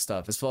of this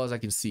stuff as far as I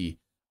can see.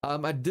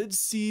 I did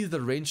see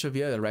the wrench over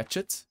here, the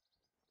ratchet,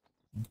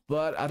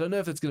 but I don't know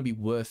if it's going to be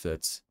worth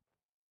it.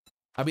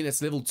 I mean,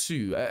 it's level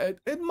 2.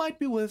 It might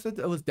be worth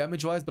it with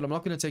damage-wise, but I'm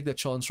not going to take that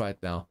chance right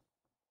now.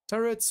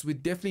 Turrets, we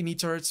definitely need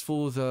turrets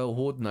for the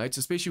Horde Knights,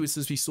 especially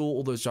since we saw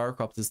all those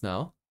gyrocopters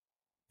now.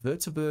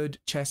 Vertibird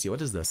chassis,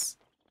 what is this?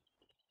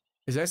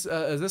 Is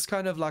this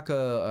kind of like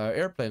a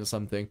airplane or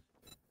something?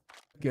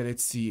 Okay,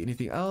 let's see.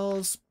 Anything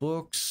else?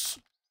 Books,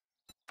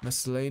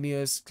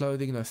 miscellaneous,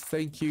 clothing, no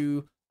thank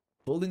you.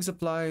 Building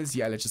supplies,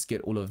 yeah, let's just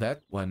get all of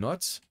that. Why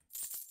not?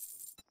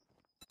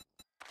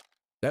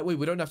 That way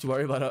we don't have to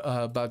worry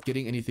about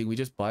getting anything. We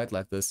just buy it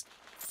like this.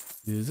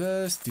 Do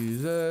this, do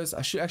this.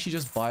 I should actually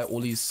just buy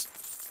all these,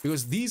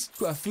 because these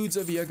foods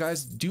over here,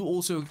 guys, do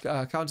also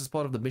count as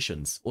part of the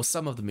missions, or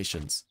some of the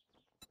missions.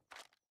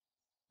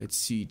 Let's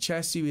see.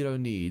 Chassis we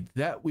don't need.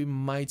 That we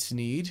might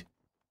need.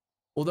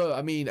 Although,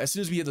 I mean, as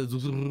soon as we hear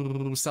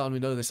the sound, we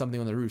know there's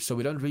something on the roof, so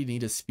we don't really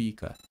need a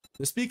speaker.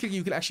 The speaker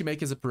you can actually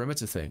make as a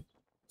perimeter thing.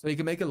 So you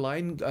can make a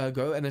line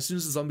go, and as soon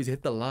as the zombies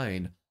hit the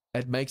line,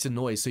 it makes a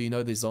noise, so you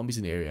know there's zombies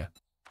in the area.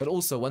 But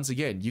also, once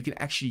again, you can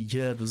actually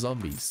hear the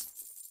zombies.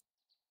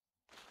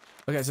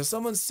 Okay, so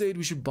someone said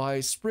we should buy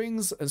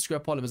springs and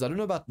scrap polymers. I don't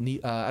know about...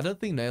 I don't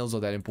think nails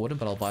are that important,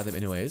 but I'll buy them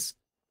anyways.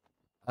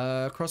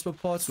 Crossbow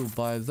parts, we'll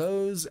buy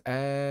those,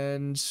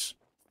 and...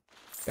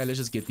 yeah, let's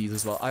just get these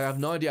as well. I have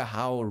no idea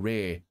how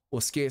rare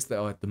or scarce they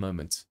are at the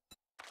moment.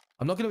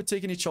 I'm not going to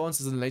take any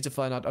chances and later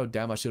find out, oh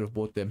damn, I should have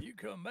bought them. You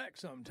come back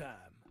sometime.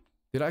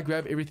 Did I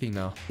grab everything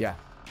now? Yeah.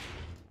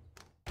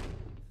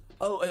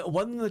 Oh,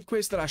 one of the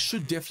quests that I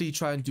should definitely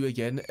try and do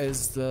again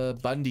is the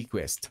Bundy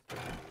quest.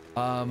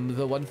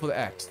 The one for the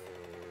axe.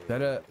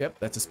 Yep,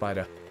 that's a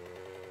spider.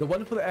 The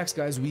one for the axe,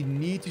 guys, we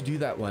need to do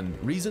that one.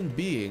 Reason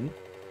being,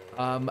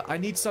 I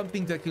need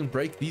something that can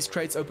break these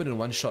crates open in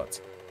one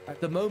shot.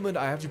 At the moment,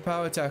 I have to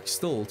power attack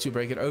still to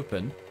break it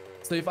open.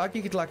 So if I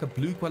can get like a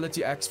blue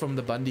quality axe from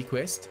the Bundy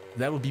quest,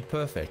 that would be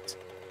perfect.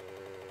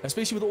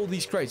 Especially with all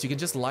these crates, you can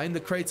just line the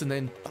crates and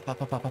then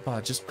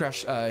just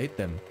crash, hit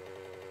them.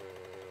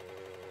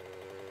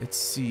 Let's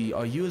see,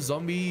 are you a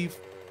zombie?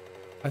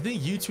 I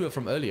think you two are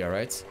from earlier,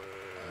 right?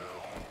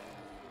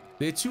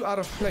 They're too out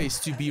of place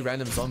to be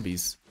random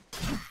zombies.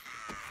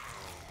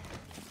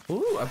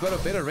 Ooh, I've got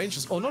a better wrench.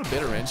 Oh, not a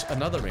better wrench,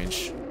 another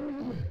wrench.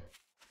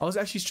 I was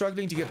actually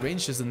struggling to get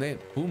wrenches and then,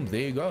 boom,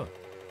 there you go.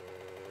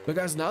 But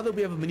guys, now that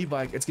we have a mini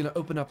bike, it's going to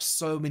open up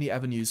so many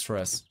avenues for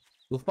us.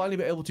 We'll finally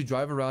be able to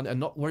drive around and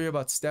not worry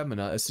about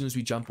stamina as soon as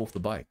we jump off the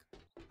bike.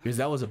 Because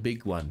that was a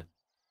big one.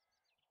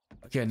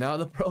 Okay, now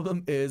the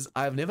problem is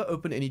I've never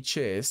opened any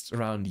chests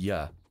around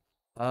here.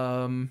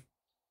 I'm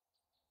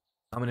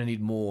going to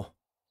need more.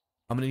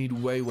 I'm going to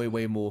need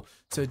way more.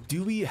 So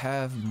do we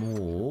have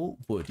more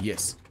wood?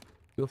 Yes.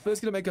 We're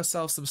first going to make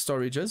ourselves some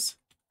storages.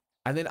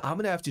 And then I'm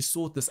going to have to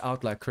sort this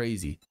out like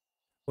crazy.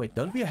 Wait,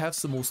 don't we have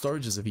some more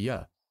storages over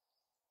here?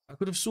 I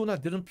could have sworn I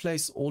didn't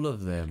place all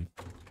of them.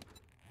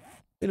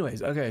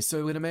 Anyways, okay, so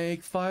we're going to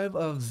make 5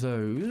 of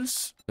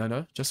those.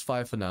 No, just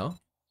 5 for now.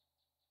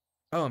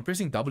 Oh, I'm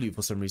pressing W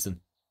for some reason.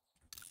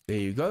 There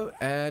you go.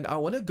 And I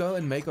want to go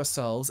and make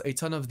ourselves a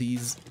ton of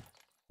these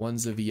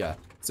ones over here.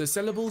 So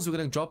sellables, we're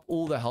going to drop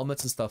all the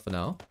helmets and stuff for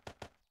now.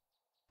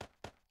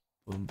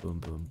 Boom, boom,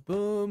 boom,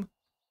 boom.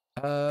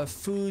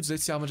 Foods,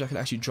 let's see how much I can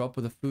actually drop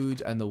with the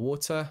food and the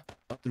water.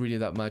 Not really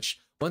that much.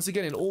 Once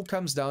again, it all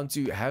comes down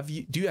to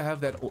do you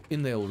have that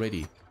in there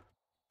already?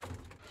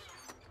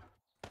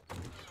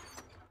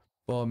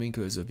 Farming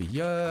goes over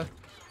here.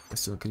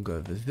 This one can go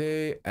over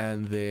there.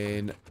 And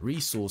then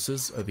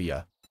resources over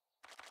here.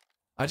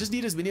 I just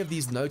need as many of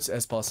these notes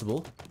as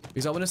possible,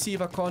 because I want to see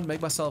if I can't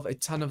make myself a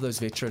ton of those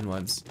veteran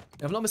ones.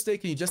 If I'm not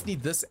mistaken, you just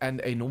need this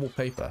and a normal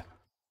paper.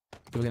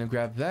 So we're going to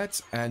grab that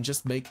and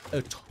just make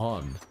a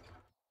ton.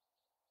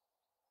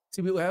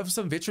 See, we'll have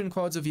some veteran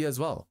cards over here as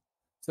well.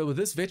 So with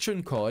this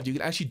veteran card, you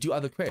can actually do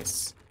other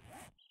quests.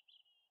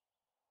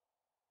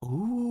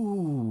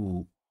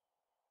 Ooh.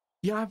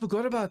 Yeah, I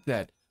forgot about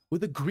that.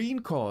 With the green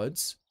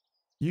cards,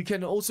 you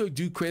can also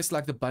do quests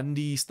like the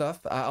Bundy stuff.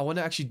 I want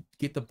to actually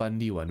get the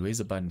Bundy one. Where's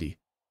the Bundy?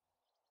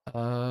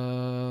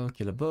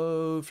 Killer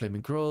bow,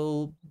 flaming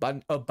grill,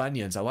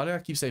 bunions. Why do I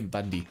keep saying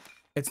Bundy?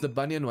 It's the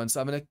bunion one. So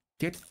I'm going to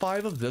get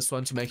 5 of this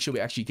one to make sure we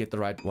actually get the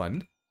right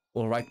one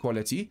or right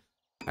quality.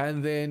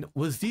 And then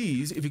with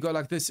these, if you go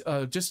like this,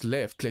 just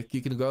left click,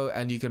 you can go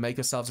and you can make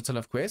yourselves a ton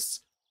of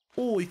quests,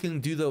 or you can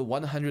do the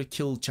 100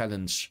 kill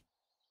challenge.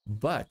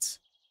 But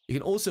you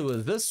can also,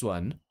 with this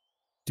one,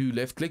 do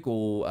left click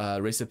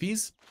or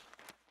recipes.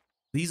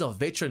 These are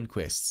veteran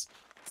quests.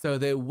 So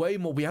they're way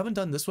more. We haven't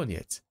done this one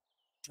yet.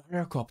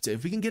 Gyrocopter.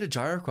 If we can get a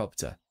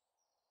gyrocopter.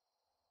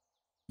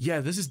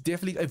 Yeah, this is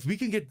definitely, if we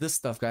can get this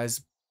stuff,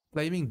 guys.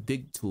 Flaming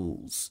dig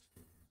tools.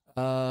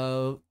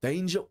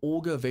 Danger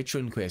auger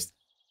veteran quest.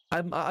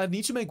 I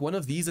need to make one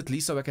of these at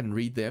least so I can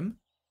read them.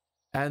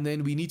 And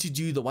then we need to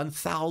do the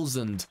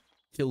 1000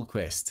 kill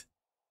quest.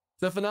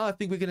 So for now, I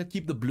think we're going to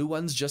keep the blue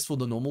ones just for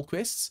the normal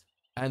quests.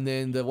 And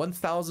then the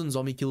 1000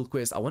 zombie kill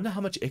quest. I wonder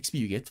how much XP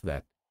you get for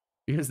that.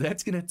 Because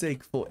that's going to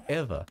take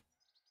forever.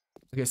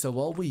 Okay, so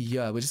while we're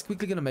here, we're just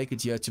quickly going to make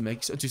it here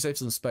to save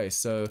some space.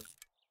 So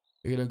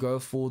we're going to go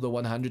for the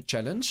 100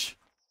 challenge.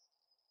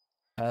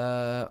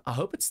 I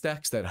hope it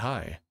stacks that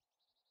high.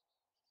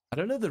 I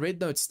don't know if the red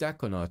notes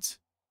stack or not.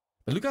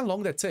 But look how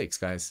long that takes,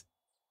 guys.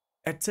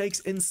 It takes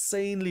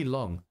insanely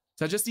long.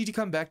 So I just need to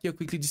come back here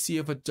quickly to see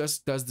if it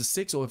just does the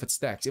 6 or if it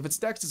stacks. If it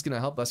stacks, it's going to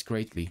help us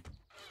greatly.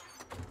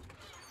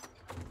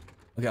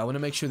 Okay, I want to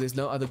make sure there's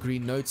no other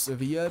green notes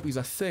over here because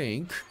I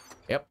think,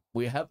 yep,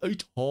 we have a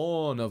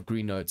ton of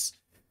green notes.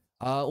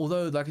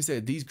 Although, like I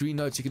said, these green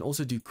notes, you can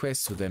also do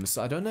quests with them.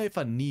 So I don't know if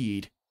I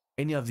need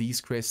any of these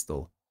quests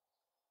still.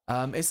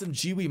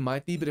 SMG we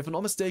might need, but if I'm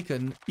not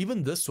mistaken,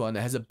 even this one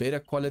has a better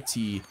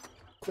quality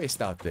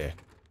quest out there.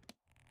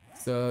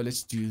 So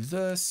let's do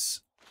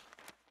this.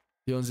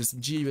 Leon's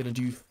SMG, we're going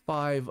to do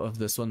 5 of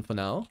this one for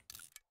now.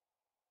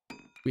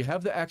 We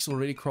have the axe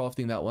already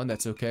crafting that one,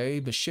 that's okay.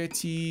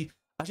 Machete.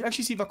 I should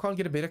actually see if I can't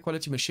get a better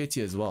quality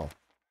machete as well.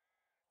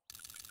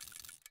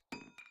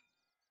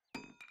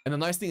 And the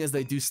nice thing is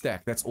they do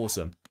stack, that's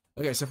awesome.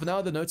 Okay, so for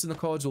now the notes and the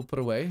cards we'll put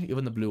away,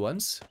 even the blue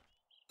ones.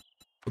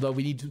 Although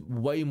we need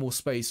way more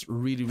space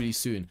really, really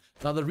soon.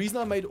 Now the reason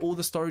I made all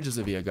the storages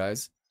over here,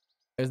 guys,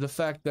 is the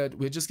fact that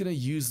we're just going to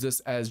use this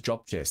as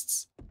drop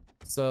chests.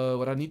 So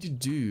what I need to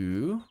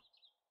do...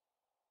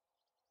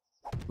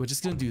 We're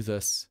just going to do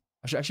this.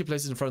 I should actually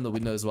place it in front of the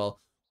window as well.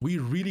 We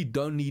really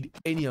don't need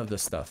any of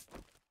this stuff.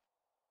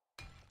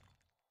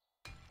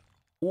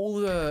 All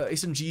the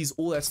SMGs,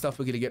 all that stuff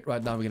we're going to get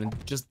right now, we're going to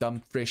just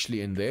dump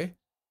freshly in there.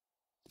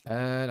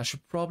 And I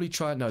should probably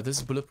try... No, this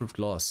is bulletproof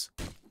glass.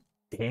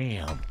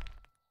 Damn.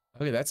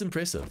 Okay, that's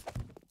impressive.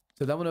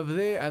 So that one over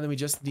there, and then we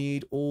just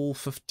need all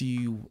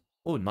 50...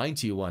 Oh,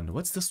 91.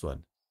 What's this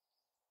one?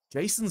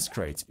 Jason's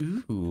crate.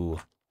 Ooh.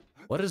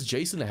 What does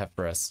Jason have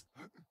for us?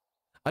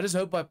 I just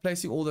hope by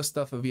placing all this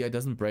stuff over here, it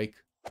doesn't break.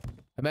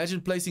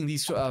 Imagine placing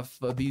these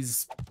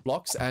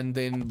blocks, and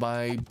then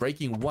by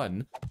breaking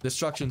one, the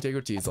structure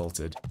integrity is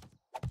altered.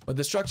 But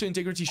the structure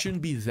integrity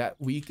shouldn't be that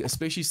weak,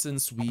 especially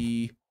since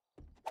we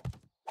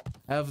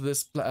have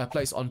this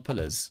place on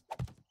pillars.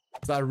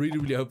 So I really,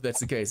 really hope that's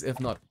the case. If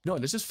not, no,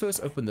 let's just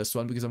first open this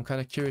one because I'm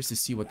kind of curious to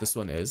see what this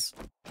one is.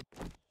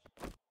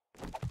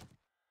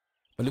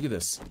 But look at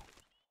this.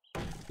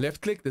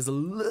 Left click, there's a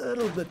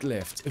little bit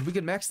left. If we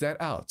can max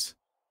that out.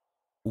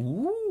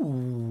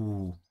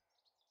 Ooh.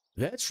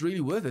 That's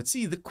really worth it.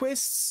 See, the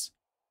quests.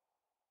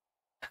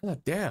 Oh,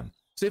 damn.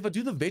 So if I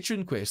do the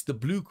veteran quest, the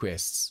blue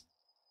quests,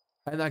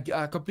 and I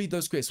complete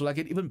those quests, will I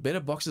get even better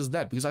boxes than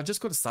that? Because I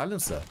just got a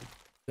silencer.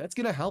 That's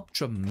going to help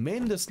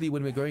tremendously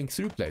when we're going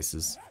through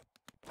places.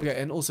 Okay,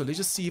 and also, let's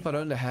just see if I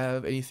don't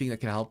have anything that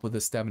can help with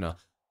the stamina.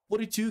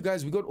 42,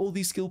 guys, we got all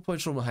these skill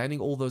points from handing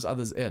all those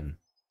others in.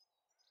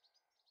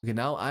 Okay,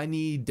 now I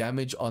need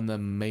damage on the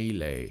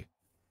melee.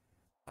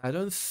 I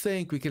don't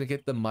think we can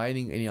get the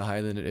mining any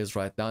higher than it is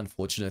right now,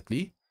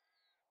 unfortunately.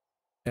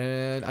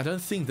 And I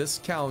don't think this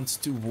counts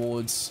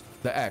towards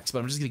the axe, but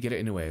I'm just going to get it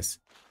anyways.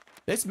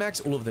 Let's max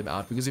all of them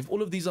out, because if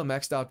all of these are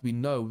maxed out, we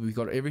know we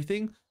got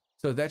everything.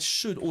 So that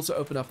should also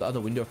open up the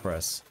other window for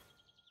us.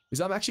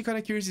 Because I'm actually kind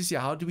of curious to see,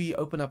 how do we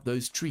open up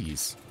those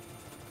trees?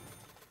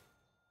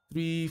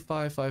 3,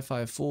 5, 5,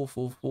 5, 4,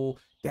 4, 4.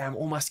 Damn,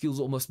 all my skills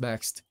are almost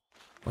maxed.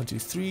 1, 2,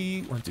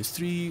 3, 1, 2,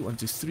 3, 1,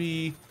 2,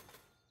 3.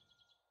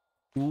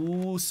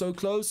 Ooh, so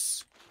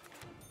close.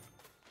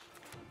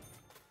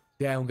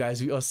 Damn,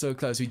 guys, we are so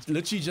close. We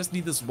literally just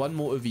need this one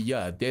more over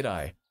here,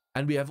 Deadeye.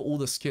 And we have all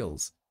the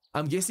skills.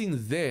 I'm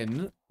guessing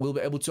then we'll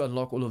be able to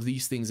unlock all of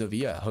these things over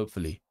here,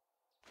 hopefully.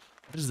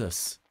 What is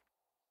this?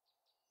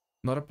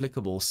 Not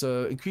applicable.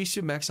 So increase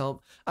your max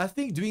health. I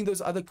think doing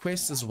those other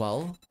quests as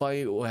well,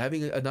 by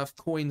having enough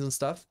coins and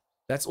stuff,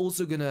 that's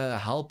also going to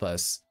help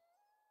us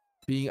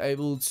being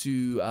able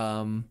to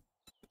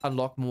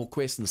unlock more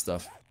quests and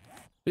stuff.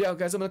 But yeah,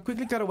 guys, I'm going to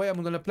quickly cut away.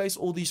 I'm going to place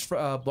all these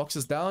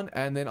boxes down,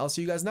 and then I'll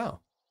see you guys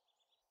now.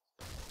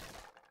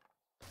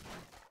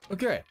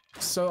 Okay,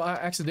 so I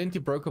accidentally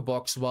broke a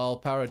box while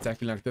power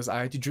attacking like this.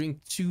 I had to drink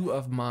 2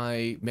 of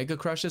my Mega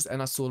Crushes,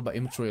 and I sold my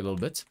inventory a little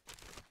bit.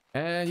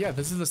 And yeah,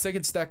 this is the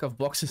second stack of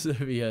boxes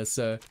over here,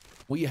 so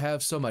we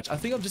have so much. I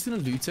think I'm just going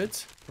to loot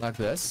it like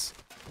this.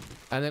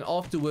 And then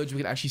afterwards,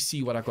 we can actually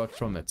see what I got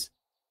from it.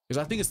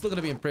 Because I think it's still going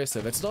to be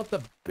impressive. It's not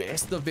the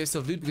best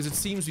of loot, because it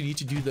seems we need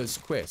to do those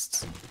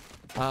quests.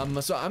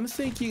 So I'm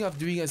thinking of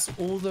doing as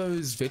all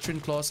those veteran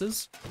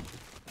classes.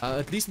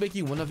 At least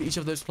making one of each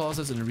of those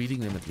classes and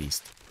reading them at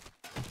least.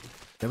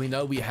 Then we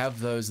know we have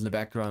those in the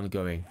background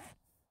going.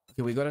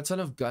 Okay, we got a ton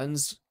of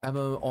guns,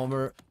 ammo,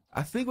 armor.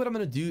 I think what I'm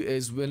going to do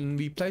is when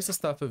we place the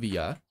stuff over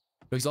here,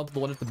 for example, the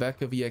one at the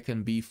back over here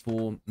can be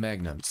for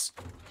magnums.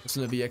 This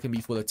one over here can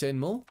be for the 10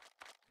 mil.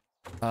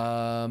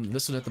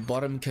 This one at the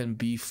bottom can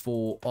be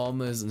for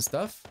armors and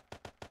stuff.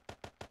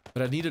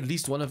 But I need at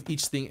least one of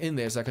each thing in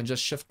there so I can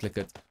just shift click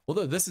it.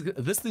 Although this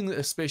thing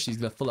especially is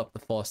going to fill up the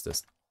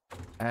fastest.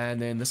 And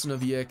then this one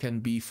over here can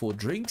be for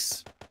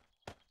drinks.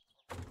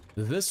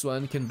 This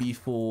one can be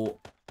for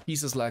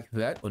pieces like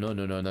that. Oh,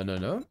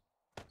 no.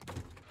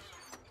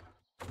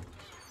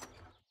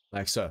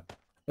 Like so.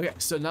 Okay,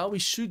 so now we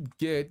should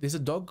get... There's a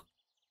dog.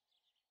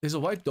 There's a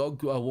white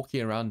dog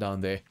walking around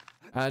down there.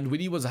 And when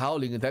he was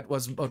howling, that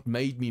was what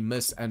made me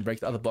miss and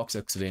break the other box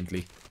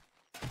accidentally.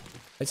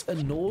 It's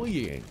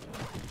annoying.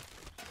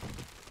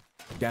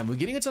 Damn, we're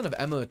getting a ton of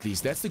ammo at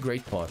least. That's the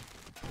great part.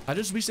 I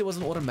just wish there was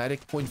an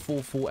automatic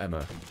 .44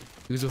 ammo.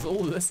 Because with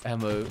all this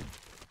ammo...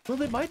 Well,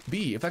 there might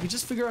be. If I could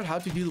just figure out how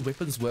to do the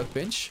weapons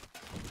workbench,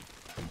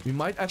 we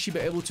might actually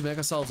be able to make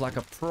ourselves like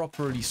a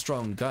properly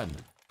strong gun.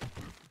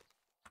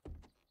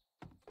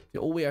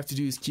 All we have to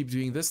do is keep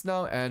doing this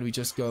now, and we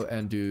just go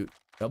and do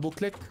double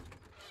click.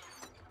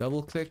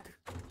 Double click.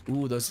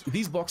 Ooh,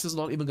 these boxes are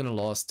not even going to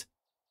last.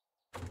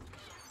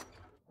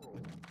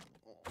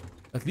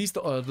 At least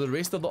the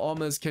rest of the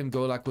armors can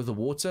go like with the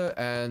water,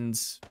 and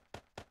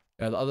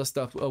the other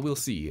stuff, we'll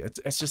see.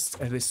 It's just,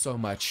 there's so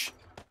much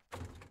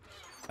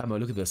ammo.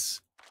 Look at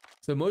this.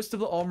 So most of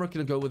the armor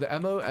can go with the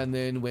ammo, and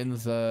then when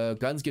the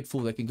guns get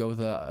full, they can go with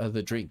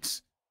the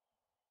drinks.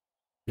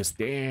 Yes,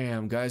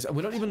 damn, guys.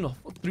 We're not even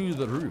through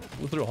the roof.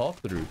 We're through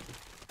half the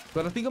roof.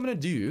 But I think I'm going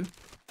to do,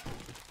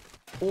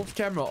 off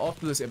camera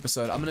after this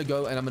episode, I'm going to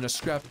go and I'm going to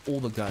scrap all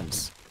the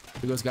guns.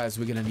 Because, guys,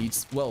 we're going to need,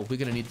 well, we're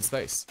going to need the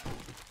space.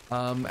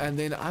 And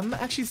then I'm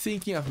actually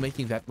thinking of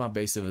making that my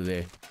base over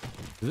there.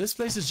 This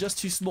place is just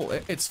too small.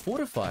 It's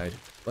fortified,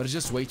 but it's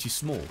just way too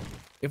small.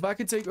 If I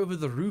could take over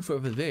the roof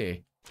over there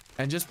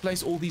and just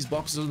place all these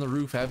boxes on the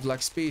roof, have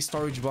like spare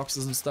storage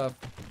boxes and stuff,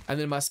 and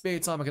then in my spare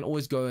time I can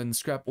always go and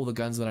scrap all the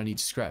guns that I need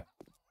to scrap.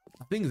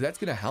 I think that's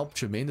going to help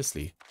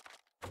tremendously.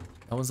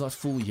 That one's not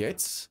full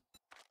yet.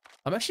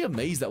 I'm actually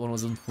amazed that one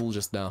wasn't full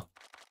just now.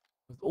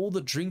 With all the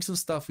drinks and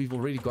stuff we've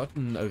already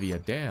gotten over here.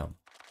 Damn.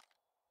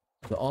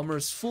 The armor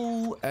is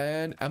full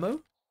and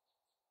ammo.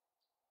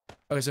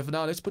 Okay, so for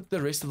now, let's put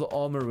the rest of the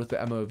armor with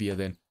the ammo over here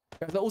then.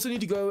 Guys, I also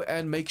need to go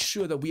and make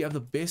sure that we have the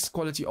best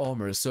quality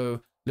armor.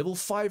 So, level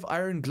 5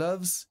 iron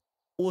gloves.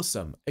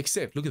 Awesome.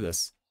 Except, look at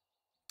this.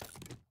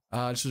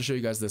 I just want to show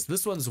you guys this.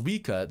 This one's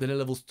weaker than a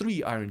level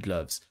 3 iron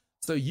gloves.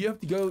 So, you have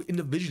to go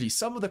individually.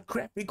 Some of the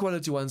crappy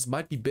quality ones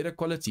might be better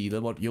quality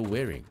than what you're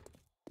wearing.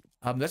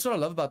 That's what I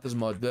love about this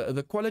mod.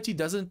 The quality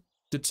doesn't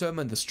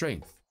determine the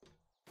strength.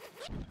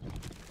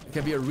 It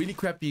can be a really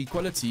crappy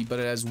quality, but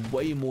it has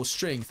way more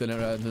strength than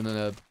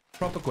a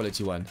proper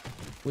quality one.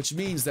 Which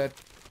means that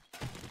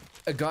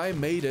a guy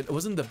made it. It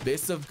wasn't the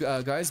best of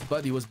guys,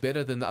 but he was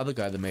better than the other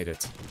guy that made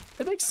it.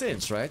 It makes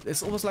sense, right?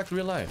 It's almost like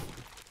real life.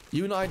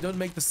 You and I don't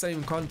make the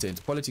same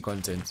content, quality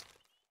content.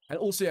 And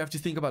also you have to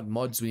think about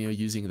mods when you're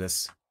using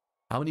this.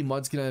 How many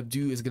mods can I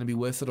do? Is it going to be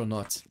worth it or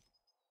not?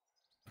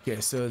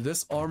 Okay, so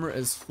this armor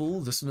is full.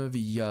 This one over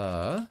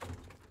here.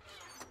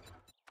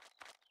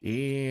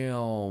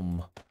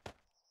 Damn.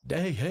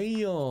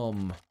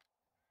 Damn.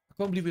 I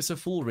can't believe we're so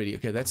full already.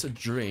 Okay, that's a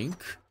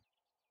drink.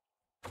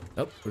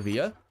 Nope, over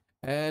here.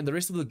 And the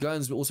rest of the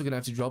guns we're also going to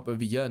have to drop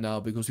over here now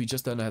because we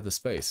just don't have the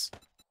space.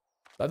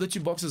 The other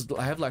two boxes,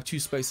 I have like 2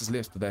 spaces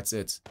left, but that's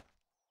it.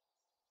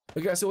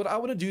 Okay, so what I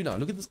want to do now,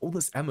 look at this, all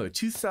this ammo.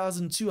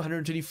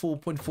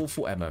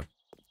 2,224.44 ammo.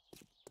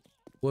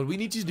 What we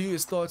need to do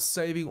is start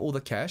saving all the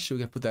cash. So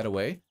we can put that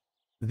away.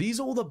 These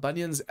are all the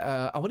bunions.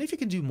 I wonder if you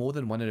can do more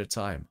than one at a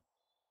time.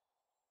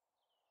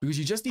 Because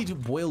you just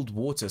need boiled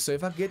water. So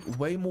if I get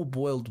way more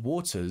boiled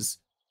waters,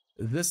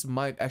 this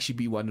might actually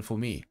be one for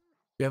me.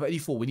 We have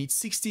 84. We need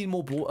 16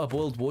 more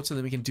boiled water, and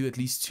then we can do at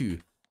least 2.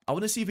 I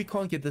want to see if we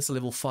can't get this a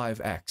level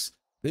 5 axe.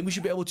 Then we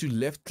should be able to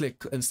left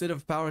click, instead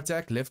of power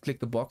attack, left click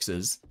the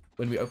boxes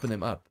when we open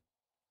them up.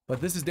 But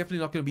this is definitely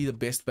not going to be the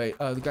best base.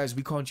 Guys,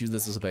 we can't use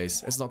this as a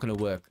base. It's not going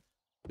to work.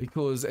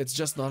 Because it's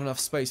just not enough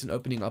space in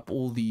opening up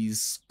all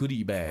these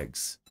goodie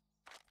bags.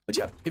 But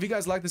yeah, if you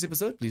guys like this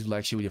episode, please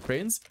like, share with your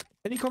friends.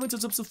 Any comments or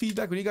tips or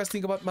feedback? What do you guys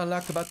think about my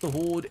luck, about the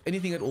Horde,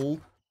 anything at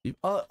all?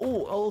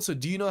 Also,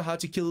 do you know how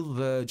to kill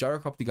the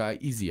gyrocopter guy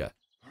easier?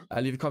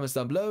 Leave your comments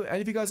down below.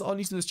 And if you guys are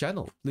new to this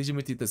channel, please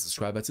remember to hit the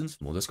subscribe button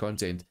for more of this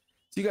content.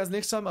 See you guys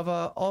next time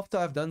after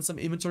I've done some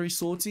inventory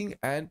sorting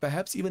and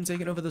perhaps even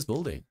taken over this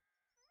building.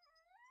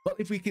 But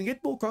if we can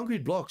get more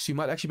concrete blocks, we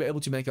might actually be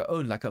able to make our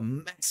own, like a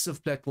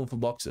massive platform for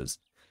boxes.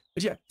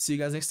 But yeah, see you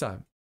guys next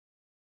time.